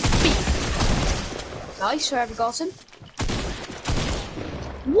 this kid's speed. Nice, whoever got him.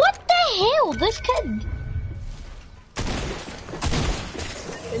 What the hell? This kid.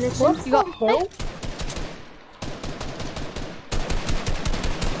 What You got the hell?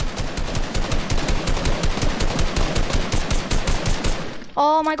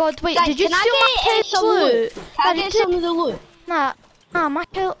 Oh my god, wait, Guys, did you can I steal my get kid's some loot? loot? Can I get some of the loot?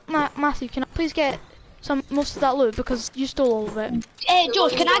 Matthew, can I please get most of that loot because you stole all of it?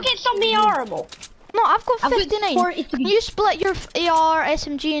 Josh, can I get some of your ammo? No, I've got I've got 59. 43. Can you split your AR,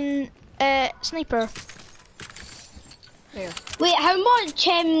 SMG and sniper? Here. Wait, how much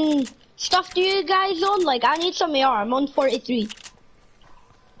stuff do you guys own? Like, I need some AR. I'm on 43.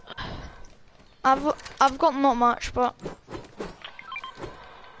 I've got not much, but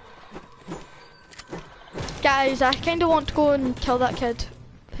guys, I kind of want to go and kill that kid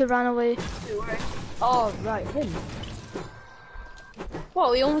who ran away. Oh, right, him.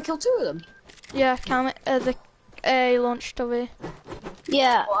 Well, we only killed 2 of them. Yeah, he launched away.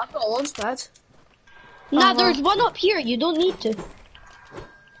 Yeah. Oh, I've got a launch pad. Nah, well. there's one up here. You don't need to.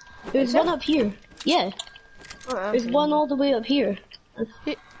 There's one up here. Yeah. Alright, There's okay. one all the way up here.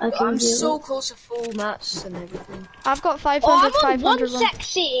 I'm so close to full mats and everything. I've got 500, Oh, I'm on 500.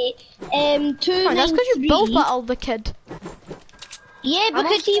 160, Oh, that's because you 293. both battled the kid. Yeah, I'm on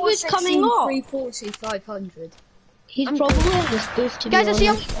because he was 460, coming off. 340, 500. He's I'm probably in this booth, to Guys, be I see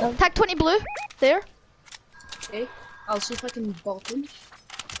him. honest. Tag 20 blue. There. Okay, I'll see if I can bot him.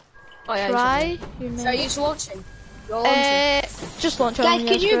 Oh yeah, Try. You So may. are you launching? You're launching. Just launch on Guys, him,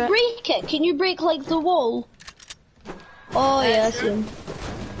 can yeah, you screw it. break it? Can you break, like, the wall? Oh, yeah, I see him.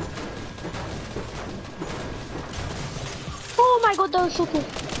 my god, that was so cool.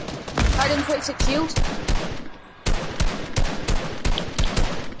 126 shield.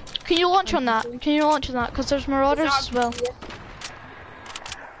 Can you launch on that? Can you launch on that? Because there's marauders as well.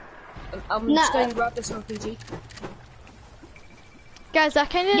 I'm Nah. just going to grab this RPG. Guys, I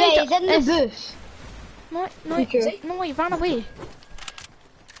kind of Yeah, need he's in the booth. No, no, Okay. no, he ran away.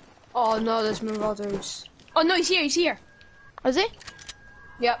 Oh no, there's marauders. Oh no, he's here, he's here. Is he?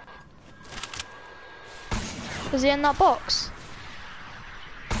 Yep. Is he in that box?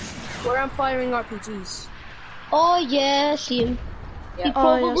 Where I'm firing RPGs. Oh yeah, I see him. He Yeah.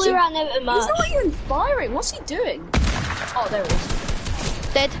 probably yeah. ran out of He's match. not even firing, what's he doing? Oh, there he is.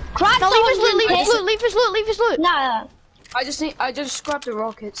 Dead. Cracked No, leave his loot, leave his 110. loot, leave his loot, leave his loot. Nah, I just grabbed the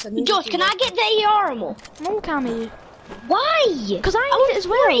rockets. Josh, can I get the AR ammo? No, Cammy. Why? Because I need it as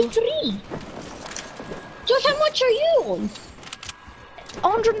well. 43. Josh, how much are you on?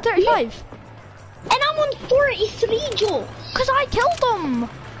 135. And I'm on 43, Joe. Because I killed them.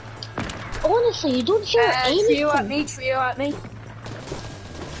 Honestly, you don't share Trio at anything. me, trio at me.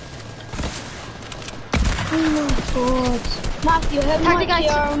 Oh my god. Matthew, how Tactic much guy,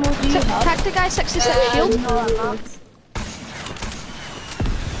 AR ammo do you have? Tactic guy 66 shield.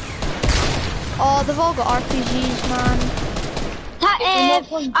 Oh, they've all got RPGs, man.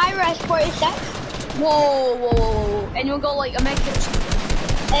 Iris 46. Whoa, whoa, whoa. Anyone got like a mega?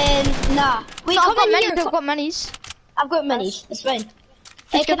 Nah. Wait, No, come I've got in many, here. they've got minis. I've got minis. It's fine.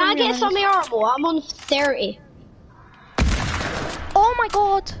 Just Can give I them your get some minis. ammo? I'm on 30. Oh my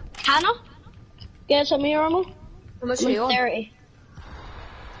god. Can I? Get some ammo? How much I'm are you on on? 30.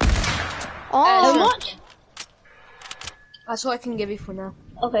 Oh. How sure. much? That's what I can give you for now.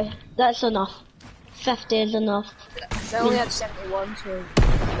 Okay, that's enough. 50 is enough. I only had 71, so...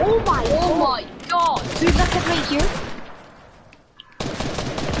 Oh my Oh my god! Dude, look at right here.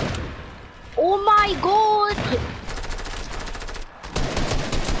 Oh my god!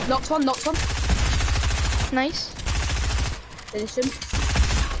 Knocked one, knocked one. Nice. Finish him.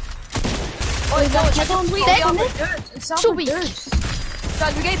 Oh no, it's completely Dead? other dudes. It's So other weak. dudes.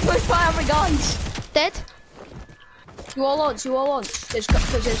 Guys, we're getting pushed by other guys. Dead. You all launch, you all launch. There's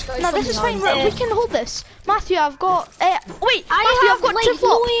guys No, this is fine. behind. We can hold this. Matthew, I've got. Wait, I Matthew, have, I've got like, two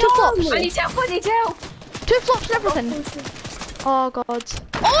flops. no Two armor. flops. I need help, I need help. Two flops and everything. Oh god.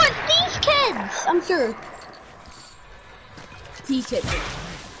 Oh, it's these kids! I'm sure. T-kit.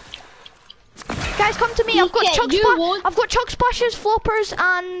 Guys, come to me. I've got Okay, chug you splash. won't- I've got chug splashes, floppers,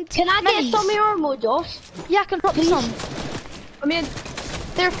 and Can I get minis. some ammo, Josh? Yeah, I can drop you some. I mean,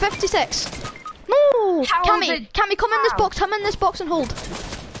 They're 56. No, How Cammy, is it- Cammy, come in this how? box. Come in this box and hold.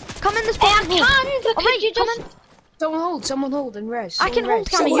 Come in this I box can, and hold. because Alright, you come just... in. someone hold and rest. I can hold,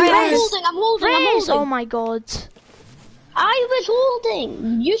 Cammy. You I'm rest. holding, I'm holding. Raise. Oh my god. I was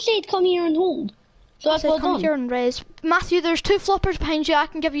holding. You said come here and hold. So that's So what come done. here and raise. Matthew, there's two floppers behind you. I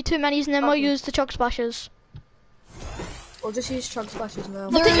can give you two minis and then we'll Okay. use the chug splashes. We'll just use chug splashes now.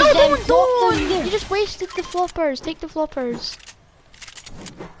 There No, is, don't, flops don't. in there. You just wasted the floppers. Take the floppers.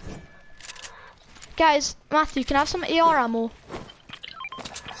 Guys, Matthew, can I have some AR ammo?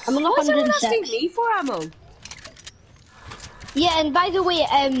 I'm on What's everyone 106. asking me for ammo? Yeah, and by the way,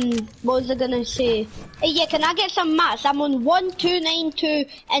 what was I gonna say? Yeah, can I get some mats? I'm on 1292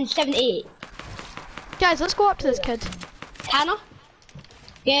 and 78. Guys, let's go up to this kid. Can I?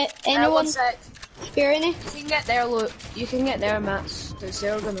 Get One anyone sec. spare any? You can get their loot. You can get their mats. Because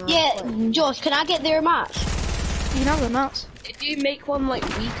they're gonna... Yeah, like, Josh, can I get their mats? You can have the mats. if you make one like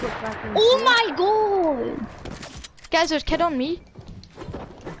weak or cracking... Oh my god! Guys, there's a kid on me.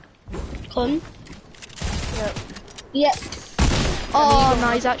 Come. Yep. Yeah. Oh,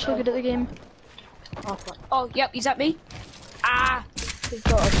 no, he's actually good at the game. Oh, fuck. Oh, yep, he's at me. Ah! He's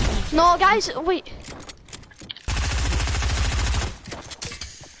got us. No, guys, wait.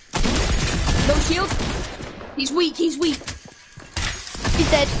 No shield. He's weak, he's weak.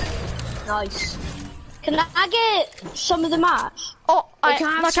 He's dead. Nice. Can I get some of the mats? Oh, Wait, can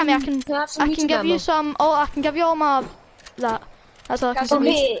I have no, Cammy, some- can I have some I can heated give you ammo? some. Oh, I can give you all my that. That's all I can Can I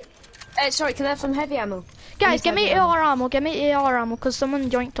give have you. Okay. Sorry, can I have some heavy ammo? Guys, give me heavy ammo. AR ammo. Give me AR ammo, cause someone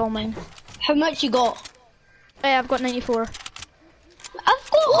yoinked all mine. How much you got? Hey, I've got 94.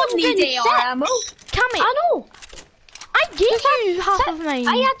 I've got 106. ammo. Cammy, I know. I gave you half of mine.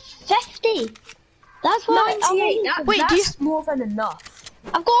 I had 50. That's what 98. Wait, do that's more than enough.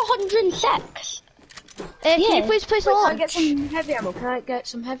 I've got 106. Can you yeah. please place a Can I launch? get some heavy ammo? Can I get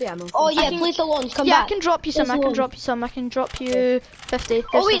some heavy ammo? Oh yeah, can- place the launch. Come Yeah, back. I can drop you some. Place I the can launch. drop you some. I can drop you 50. Oh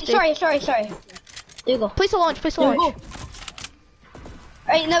There's wait, 50. sorry. There you go. Place a launch. Place a There you launch. go.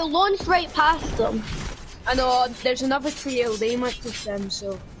 Right now, launch right past them. I know, there's another trio, they might push them,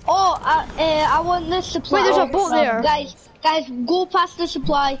 so... Oh, I want this supply. Wait, there's a boat there. Guys, go past the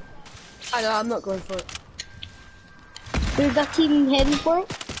supply. I know, I'm not going for it. There's a team heading for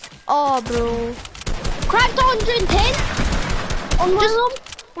it. Oh, bro. Cracked 110 on one of them.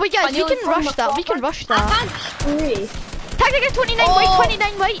 Wait, guys, we can rush that. We can rush I that. can't spray. Tactic 29 white,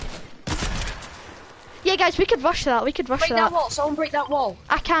 29 white. Yeah, guys, we could rush that. We could rush Break that. that wall, someone break that wall.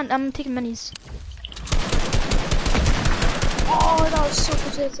 I can't. I'm taking minis. Oh, that was so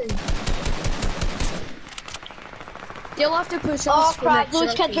frustrating. You'll have to push us. Oh crap,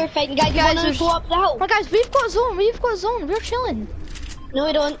 those kids are fighting. Guys, you wanna go up the hill? Oh, guys, we've got a zone. We've got a zone. We're chilling. No,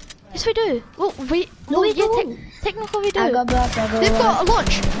 we don't. Yes, we do. Well, wait. No, we don't. Technically, we do. I got back, They've got a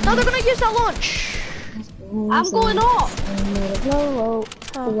launch. Now they're gonna use that launch. I'm going off.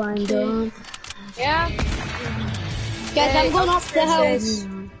 Okay. Yeah. Guys, I'm going off the hill.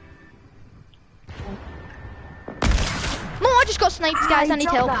 No, I just got sniped, guys. I need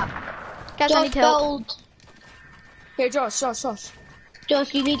help. Guys, I need help. Here, Josh.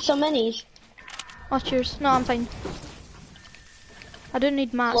 Josh, you need some minis. Oh, cheers. No, I'm fine. I don't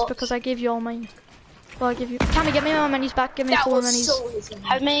need mats because I gave you all mine. Well, I give you. Can I get me my minis back? Give me 4 minis. So easy.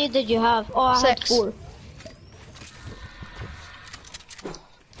 How many did you have? Oh, I had 6. 4.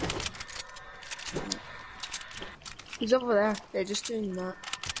 He's over there. They're just doing that.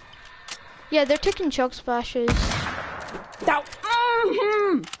 Yeah, they're taking chug splashes. That.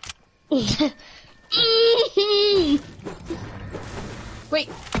 Wait.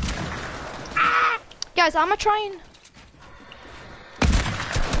 Guys, I'm trying.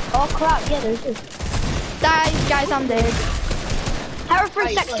 Oh crap, yeah, there's this. Guys, I'm dead. Power for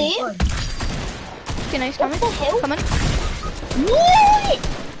 60. Okay, nice, coming. What the hell? Coming. What?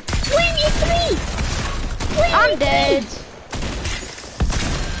 23! I'm dead.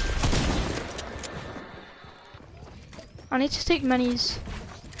 I need to take minis.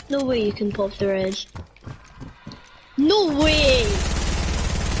 No way you can pop the res. No way!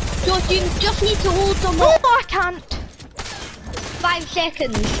 Josh, you just need to hold them No, up. I can't. 5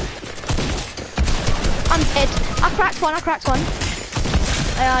 seconds. I'm dead. I cracked one.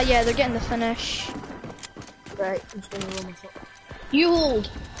 Yeah, they're getting the finish. Right, I'm just gonna roll my foot. You hold.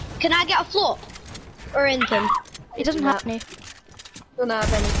 Can I get a flop? Or anything? He doesn't have any. Don't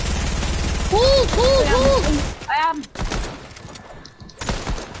have any. Hold! I am.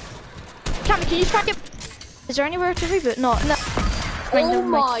 Cammy, can you crack it? Is there anywhere to reboot? No. Oh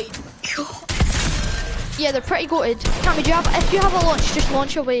my god. Yeah, they're pretty goated. Cammy, if you have a launch, just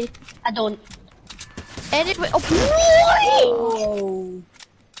launch away. I don't. Anyway, Oh.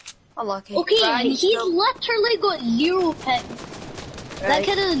 Unlucky. Okay, Right, he's literally got 0 ping. That Right.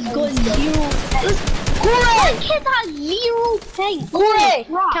 kid has got 0 ping. That kid has 0 ping. Corey!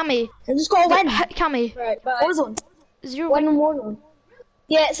 Cammy. I just got a win. Cammy. Right, bye. Warzone. 0 One win. on Warzone.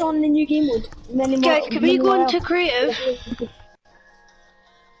 Yeah, it's on the new game mode. Guys, can we go into creative?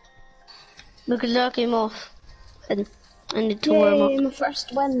 Because that came off. And I need to warm up. my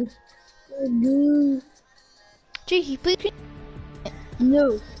first win. Jakey, please.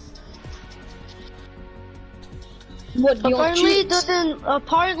 No. What, do you want trios?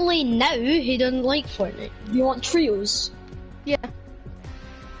 Apparently now he doesn't like Fortnite. Do you want trios? Yeah.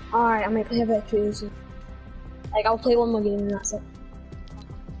 Alright, I might play a bit of trios. Like, I'll play one more game and that's it.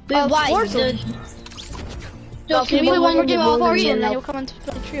 But why? Warzone. Just Can we play one more game of Warzone Warzone and then now. you'll come into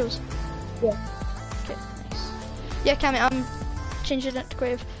play trios? Yeah. Okay, nice. Yeah, Cammy, I'm changing it to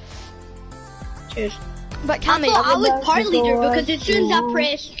creative. Cheers. But I Cammy, thought I was party leader because as soon as I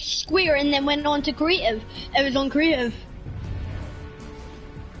pressed square and then went on to creative, it was on creative.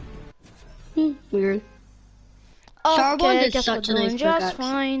 Weird. Charbond okay, is guess such we're a nice doing just pickaxe.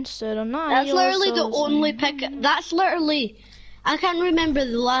 fine. Stood on That's literally the only pick. That's literally. I can't remember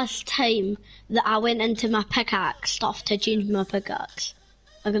the last time that I went into my pickaxe stuff to change my pickaxe.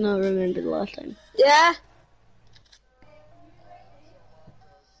 I cannot remember the last time. Yeah.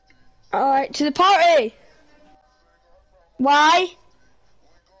 Alright, to the party. Why?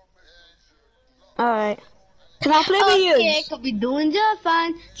 Alright. Can I play with you? Okay, cause we doing just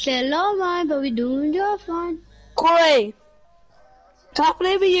fine. Say hello, mine, but we doing just fine. Corey. Can I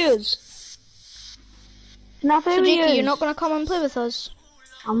play with you? Can I play So with Jakey, you? you're not gonna come and play with us?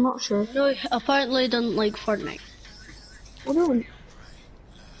 I'm not sure. No, apparently doesn't like Fortnite. I don't.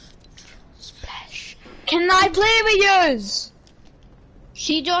 Splash. Can I play with you?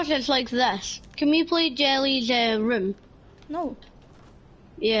 See, Josh, it's like this. Can we play Jelly's room? No.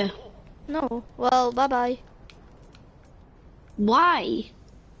 Yeah. No. Well, bye bye. Why?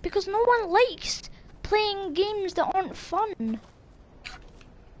 Because no one likes playing games that aren't fun.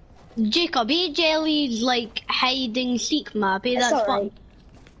 Jacob, Jelly's like hide and seek map. That's That's fun. alright.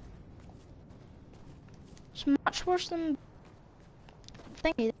 It's much worse than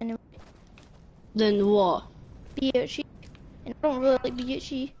thingy anyway. Then what? BHE. And I don't really like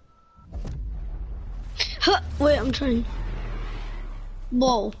BHE. Huh, wait, I'm trying.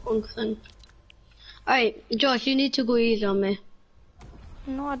 Whoa, okay. Alright, Josh, you need to go easy on me.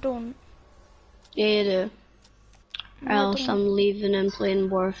 No, I don't. Yeah, you do. No, I Else don't. I'm leaving and playing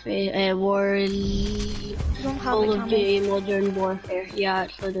Warfare. You don't have Call it, of can Duty Modern Warfare. Yeah, I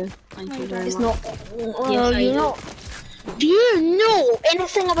actually do. Thank No, you you very don't. much. It's not. Yes, I you do. know. Do you know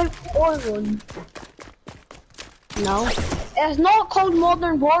anything about Warzone? No. It's not called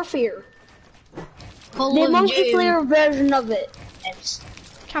Modern Warfare. Call The of Duty. multiplayer version of it is.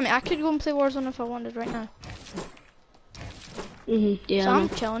 Cammy, I could go and play Warzone if I wanted right now. Yeah. So I I'm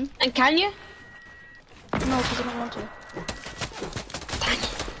know. chilling. And can you? No, because I don't want to.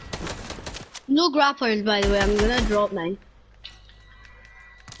 No grapplers, by the way. I'm gonna drop mine.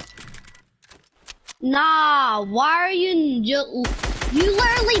 Nah, why are you just... You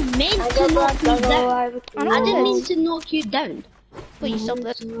literally meant to knock me down. I know I it didn't mean is. to knock you down. But you still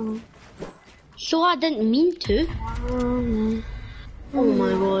did. So I didn't mean to. Oh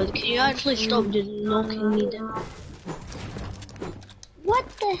my god, can you actually stop just knocking me down? What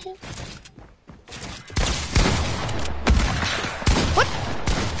the heck? What?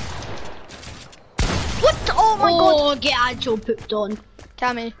 Oh my god! Oh, get actual pooped on.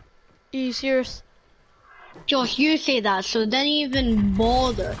 Cammy, are you serious? Josh, you say that, so don't even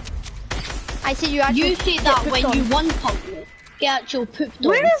bother. I see you actually You say get that pooped when on. you one pump me. Get actual pooped on.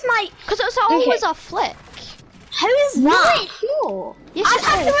 Where is my? Because it's always a flick. How is No, that? it's not. Yes, I've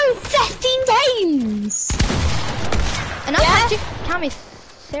had it to is. move 15 times. And I'm actually, Cammy,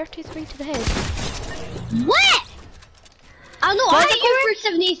 33 to the head. What? I know, I hit you for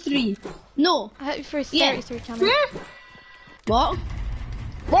 73. No. I hit you for Yeah. 33, Cammy. What?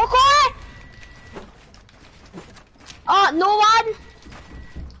 Walk on. No one.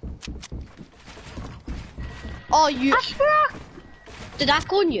 Oh, you. Did I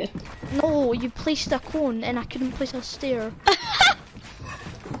cone you? No, you placed a cone and I couldn't place a stair.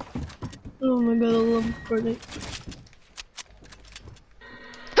 Oh my god, I love Fortnite.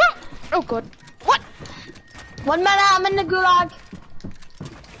 Oh god. What? 1 minute, I'm in the gulag.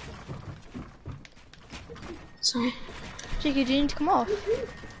 Sorry. Jiggy, do you need to come off?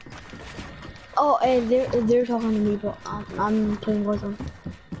 Oh, they're talking to me, but I'm playing Warzone.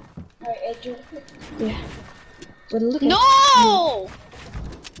 Yeah. With Lucas. No!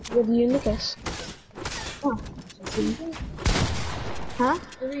 With you and Lucas. Oh. Huh?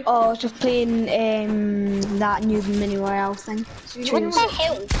 Oh, just playing that new mini royale thing. What the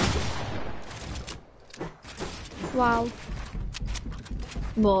hell? Wow.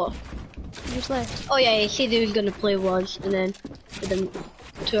 What? You just left. Oh yeah, he said he was gonna play once, and then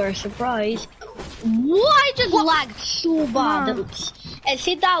to our surprise, I just lagged so bad. Nah. It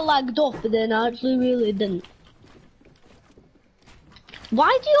said that I lagged off, but then I actually really didn't.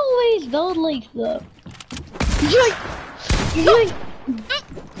 Why do you always build like that?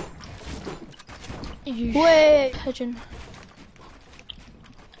 You Wait. pigeon.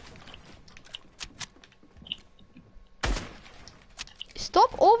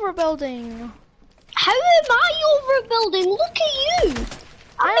 Stop overbuilding. How am I overbuilding? Look at you!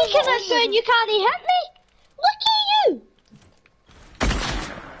 I'm making it so you can't hit me! Look at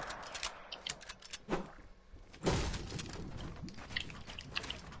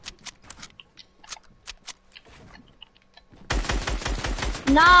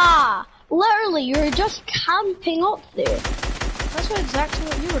you! Nah! Literally, you're just camping up there. That's exactly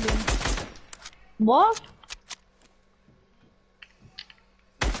what you were doing. What?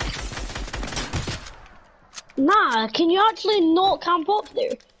 Nah, can you actually not camp up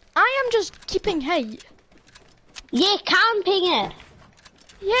there? I am just keeping height. Yeah, camping it.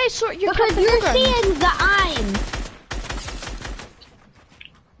 Yeah, so you're Because camping you're the ground. saying that I'm...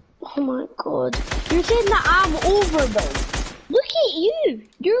 Oh my god. You're saying that I'm overbuilt. Look at you.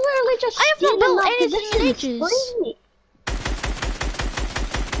 You're literally just I have not staying in built that anything in position ages. spraying me.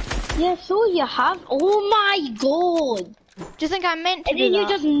 Yeah, so you have. Oh my god. Do you think I meant to And do then you that?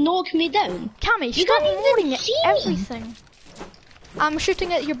 just knocked me down. Cammy, You stop don't even loading see me. everything. I'm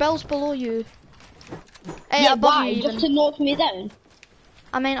shooting at your bells below you. Yeah, above why? you even. Just to knock me down?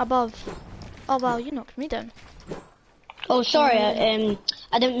 I meant above. Oh well, you knocked me down. Oh, sorry.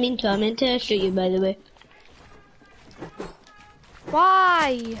 I didn't mean to. I meant to shoot you, by the way.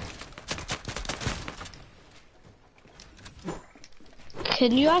 Why?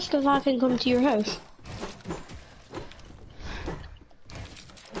 Can you ask if I can come to your house?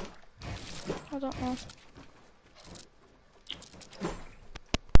 I don't know.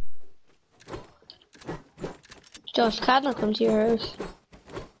 Josh, can I come to your house?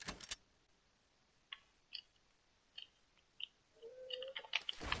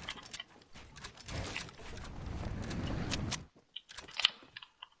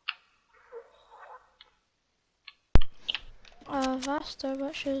 Vaster,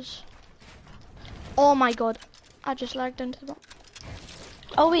 which is... Oh my god, I just lagged into that.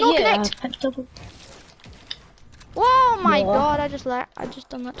 Oh wait, No, yeah, connect. I picked up. Oh my Yeah. god, I just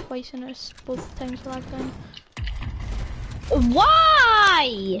done that twice and it's both times lagged in.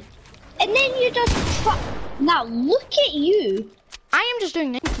 Why? And then you just now look at you. I am just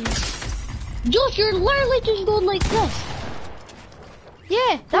doing 90s. Josh, you're literally just going like this.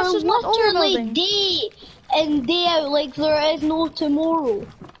 Yeah, that's You're just not literally overbuilding. day in, day out, like there is no tomorrow.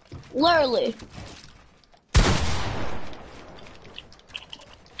 Literally.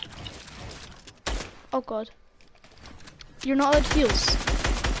 Oh god. You're not allowed heals.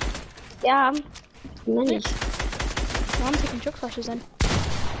 Yeah, I'm minis. Well, I'm taking choke flashes then.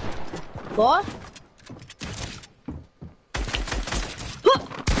 What?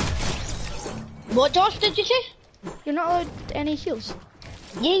 What, Josh, did you say? You're not allowed any heals.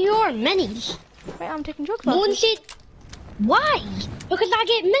 Yeah, you are minis. Right, I'm taking choke No one flashes. said... Why? Because I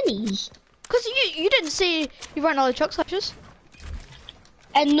get minis. Because you didn't say you weren't allowed choke flashes.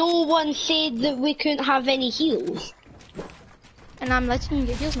 And no one said that we couldn't have any heals. And I'm letting you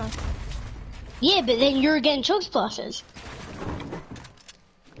get heals now. Yeah, but then you're getting chug splashes.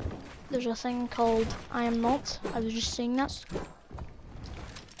 There's a thing called I am not. I was just saying that.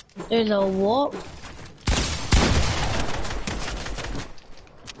 There's a what?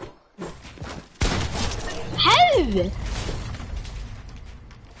 How?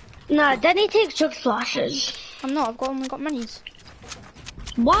 Nah, Danny takes chug splashes. I'm not, only got minis.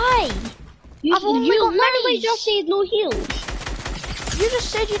 Why? You, I've only you got literally minis. just said no heals. You just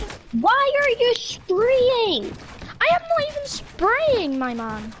said you didn't. Why are you spraying? I am not even spraying, my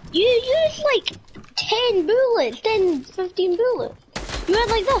man. You used like 10 bullets, 10, 15 bullets. You went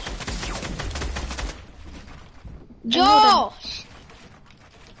like this. Josh!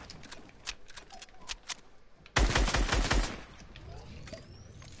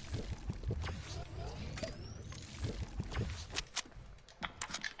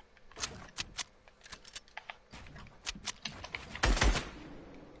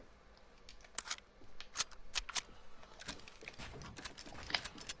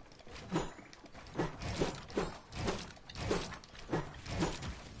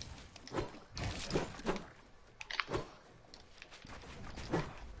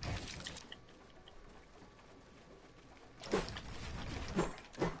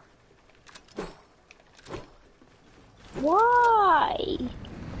 Why?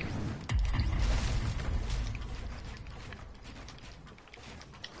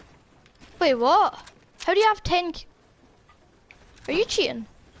 Wait, what? How do you have 10? Are you cheating?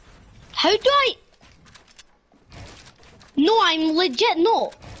 How do I? No, I'm legit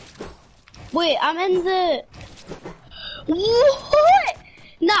not. Wait, I'm in the... What?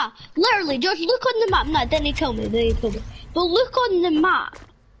 Nah, literally, just look on the map. Nah, then he told me, But look on the map.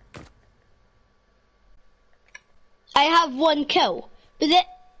 I have 1 kill. But that...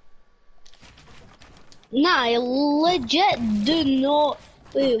 Nah, I legit do not...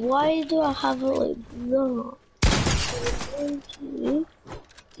 Wait, why do I have it like that?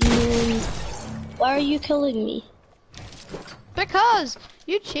 Why are you killing me? Because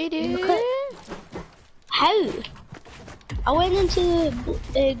you cheated. How? I went into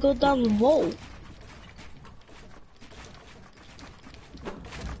the goddamn wall.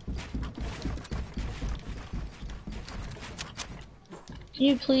 Can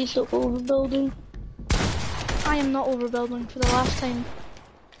you please stop overbuilding? I am not overbuilding for the last time.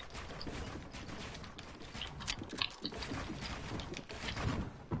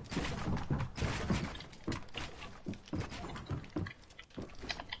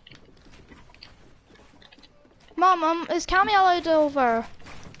 Mom, is Cammy allowed over?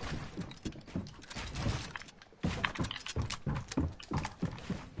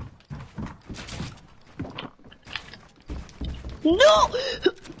 No!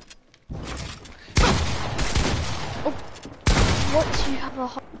 What do you have a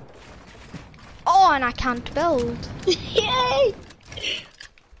Oh, and I can't build. Yay!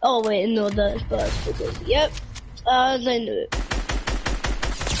 Oh wait, no, that's bad because yep, as I knew it.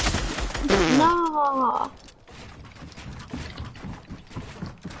 Nah.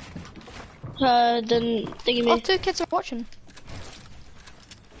 Then thingy Oh, me. 2 kids are watching.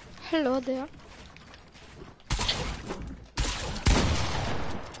 Hello there.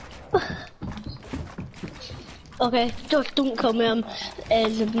 Okay, just don't come in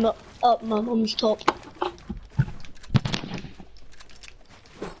up my mum's top.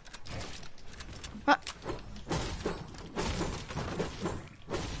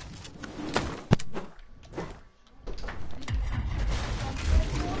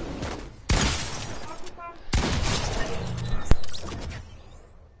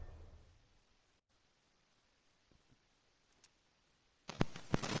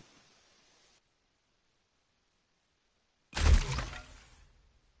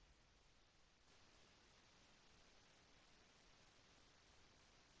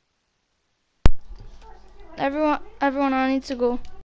 Everyone, I need to go.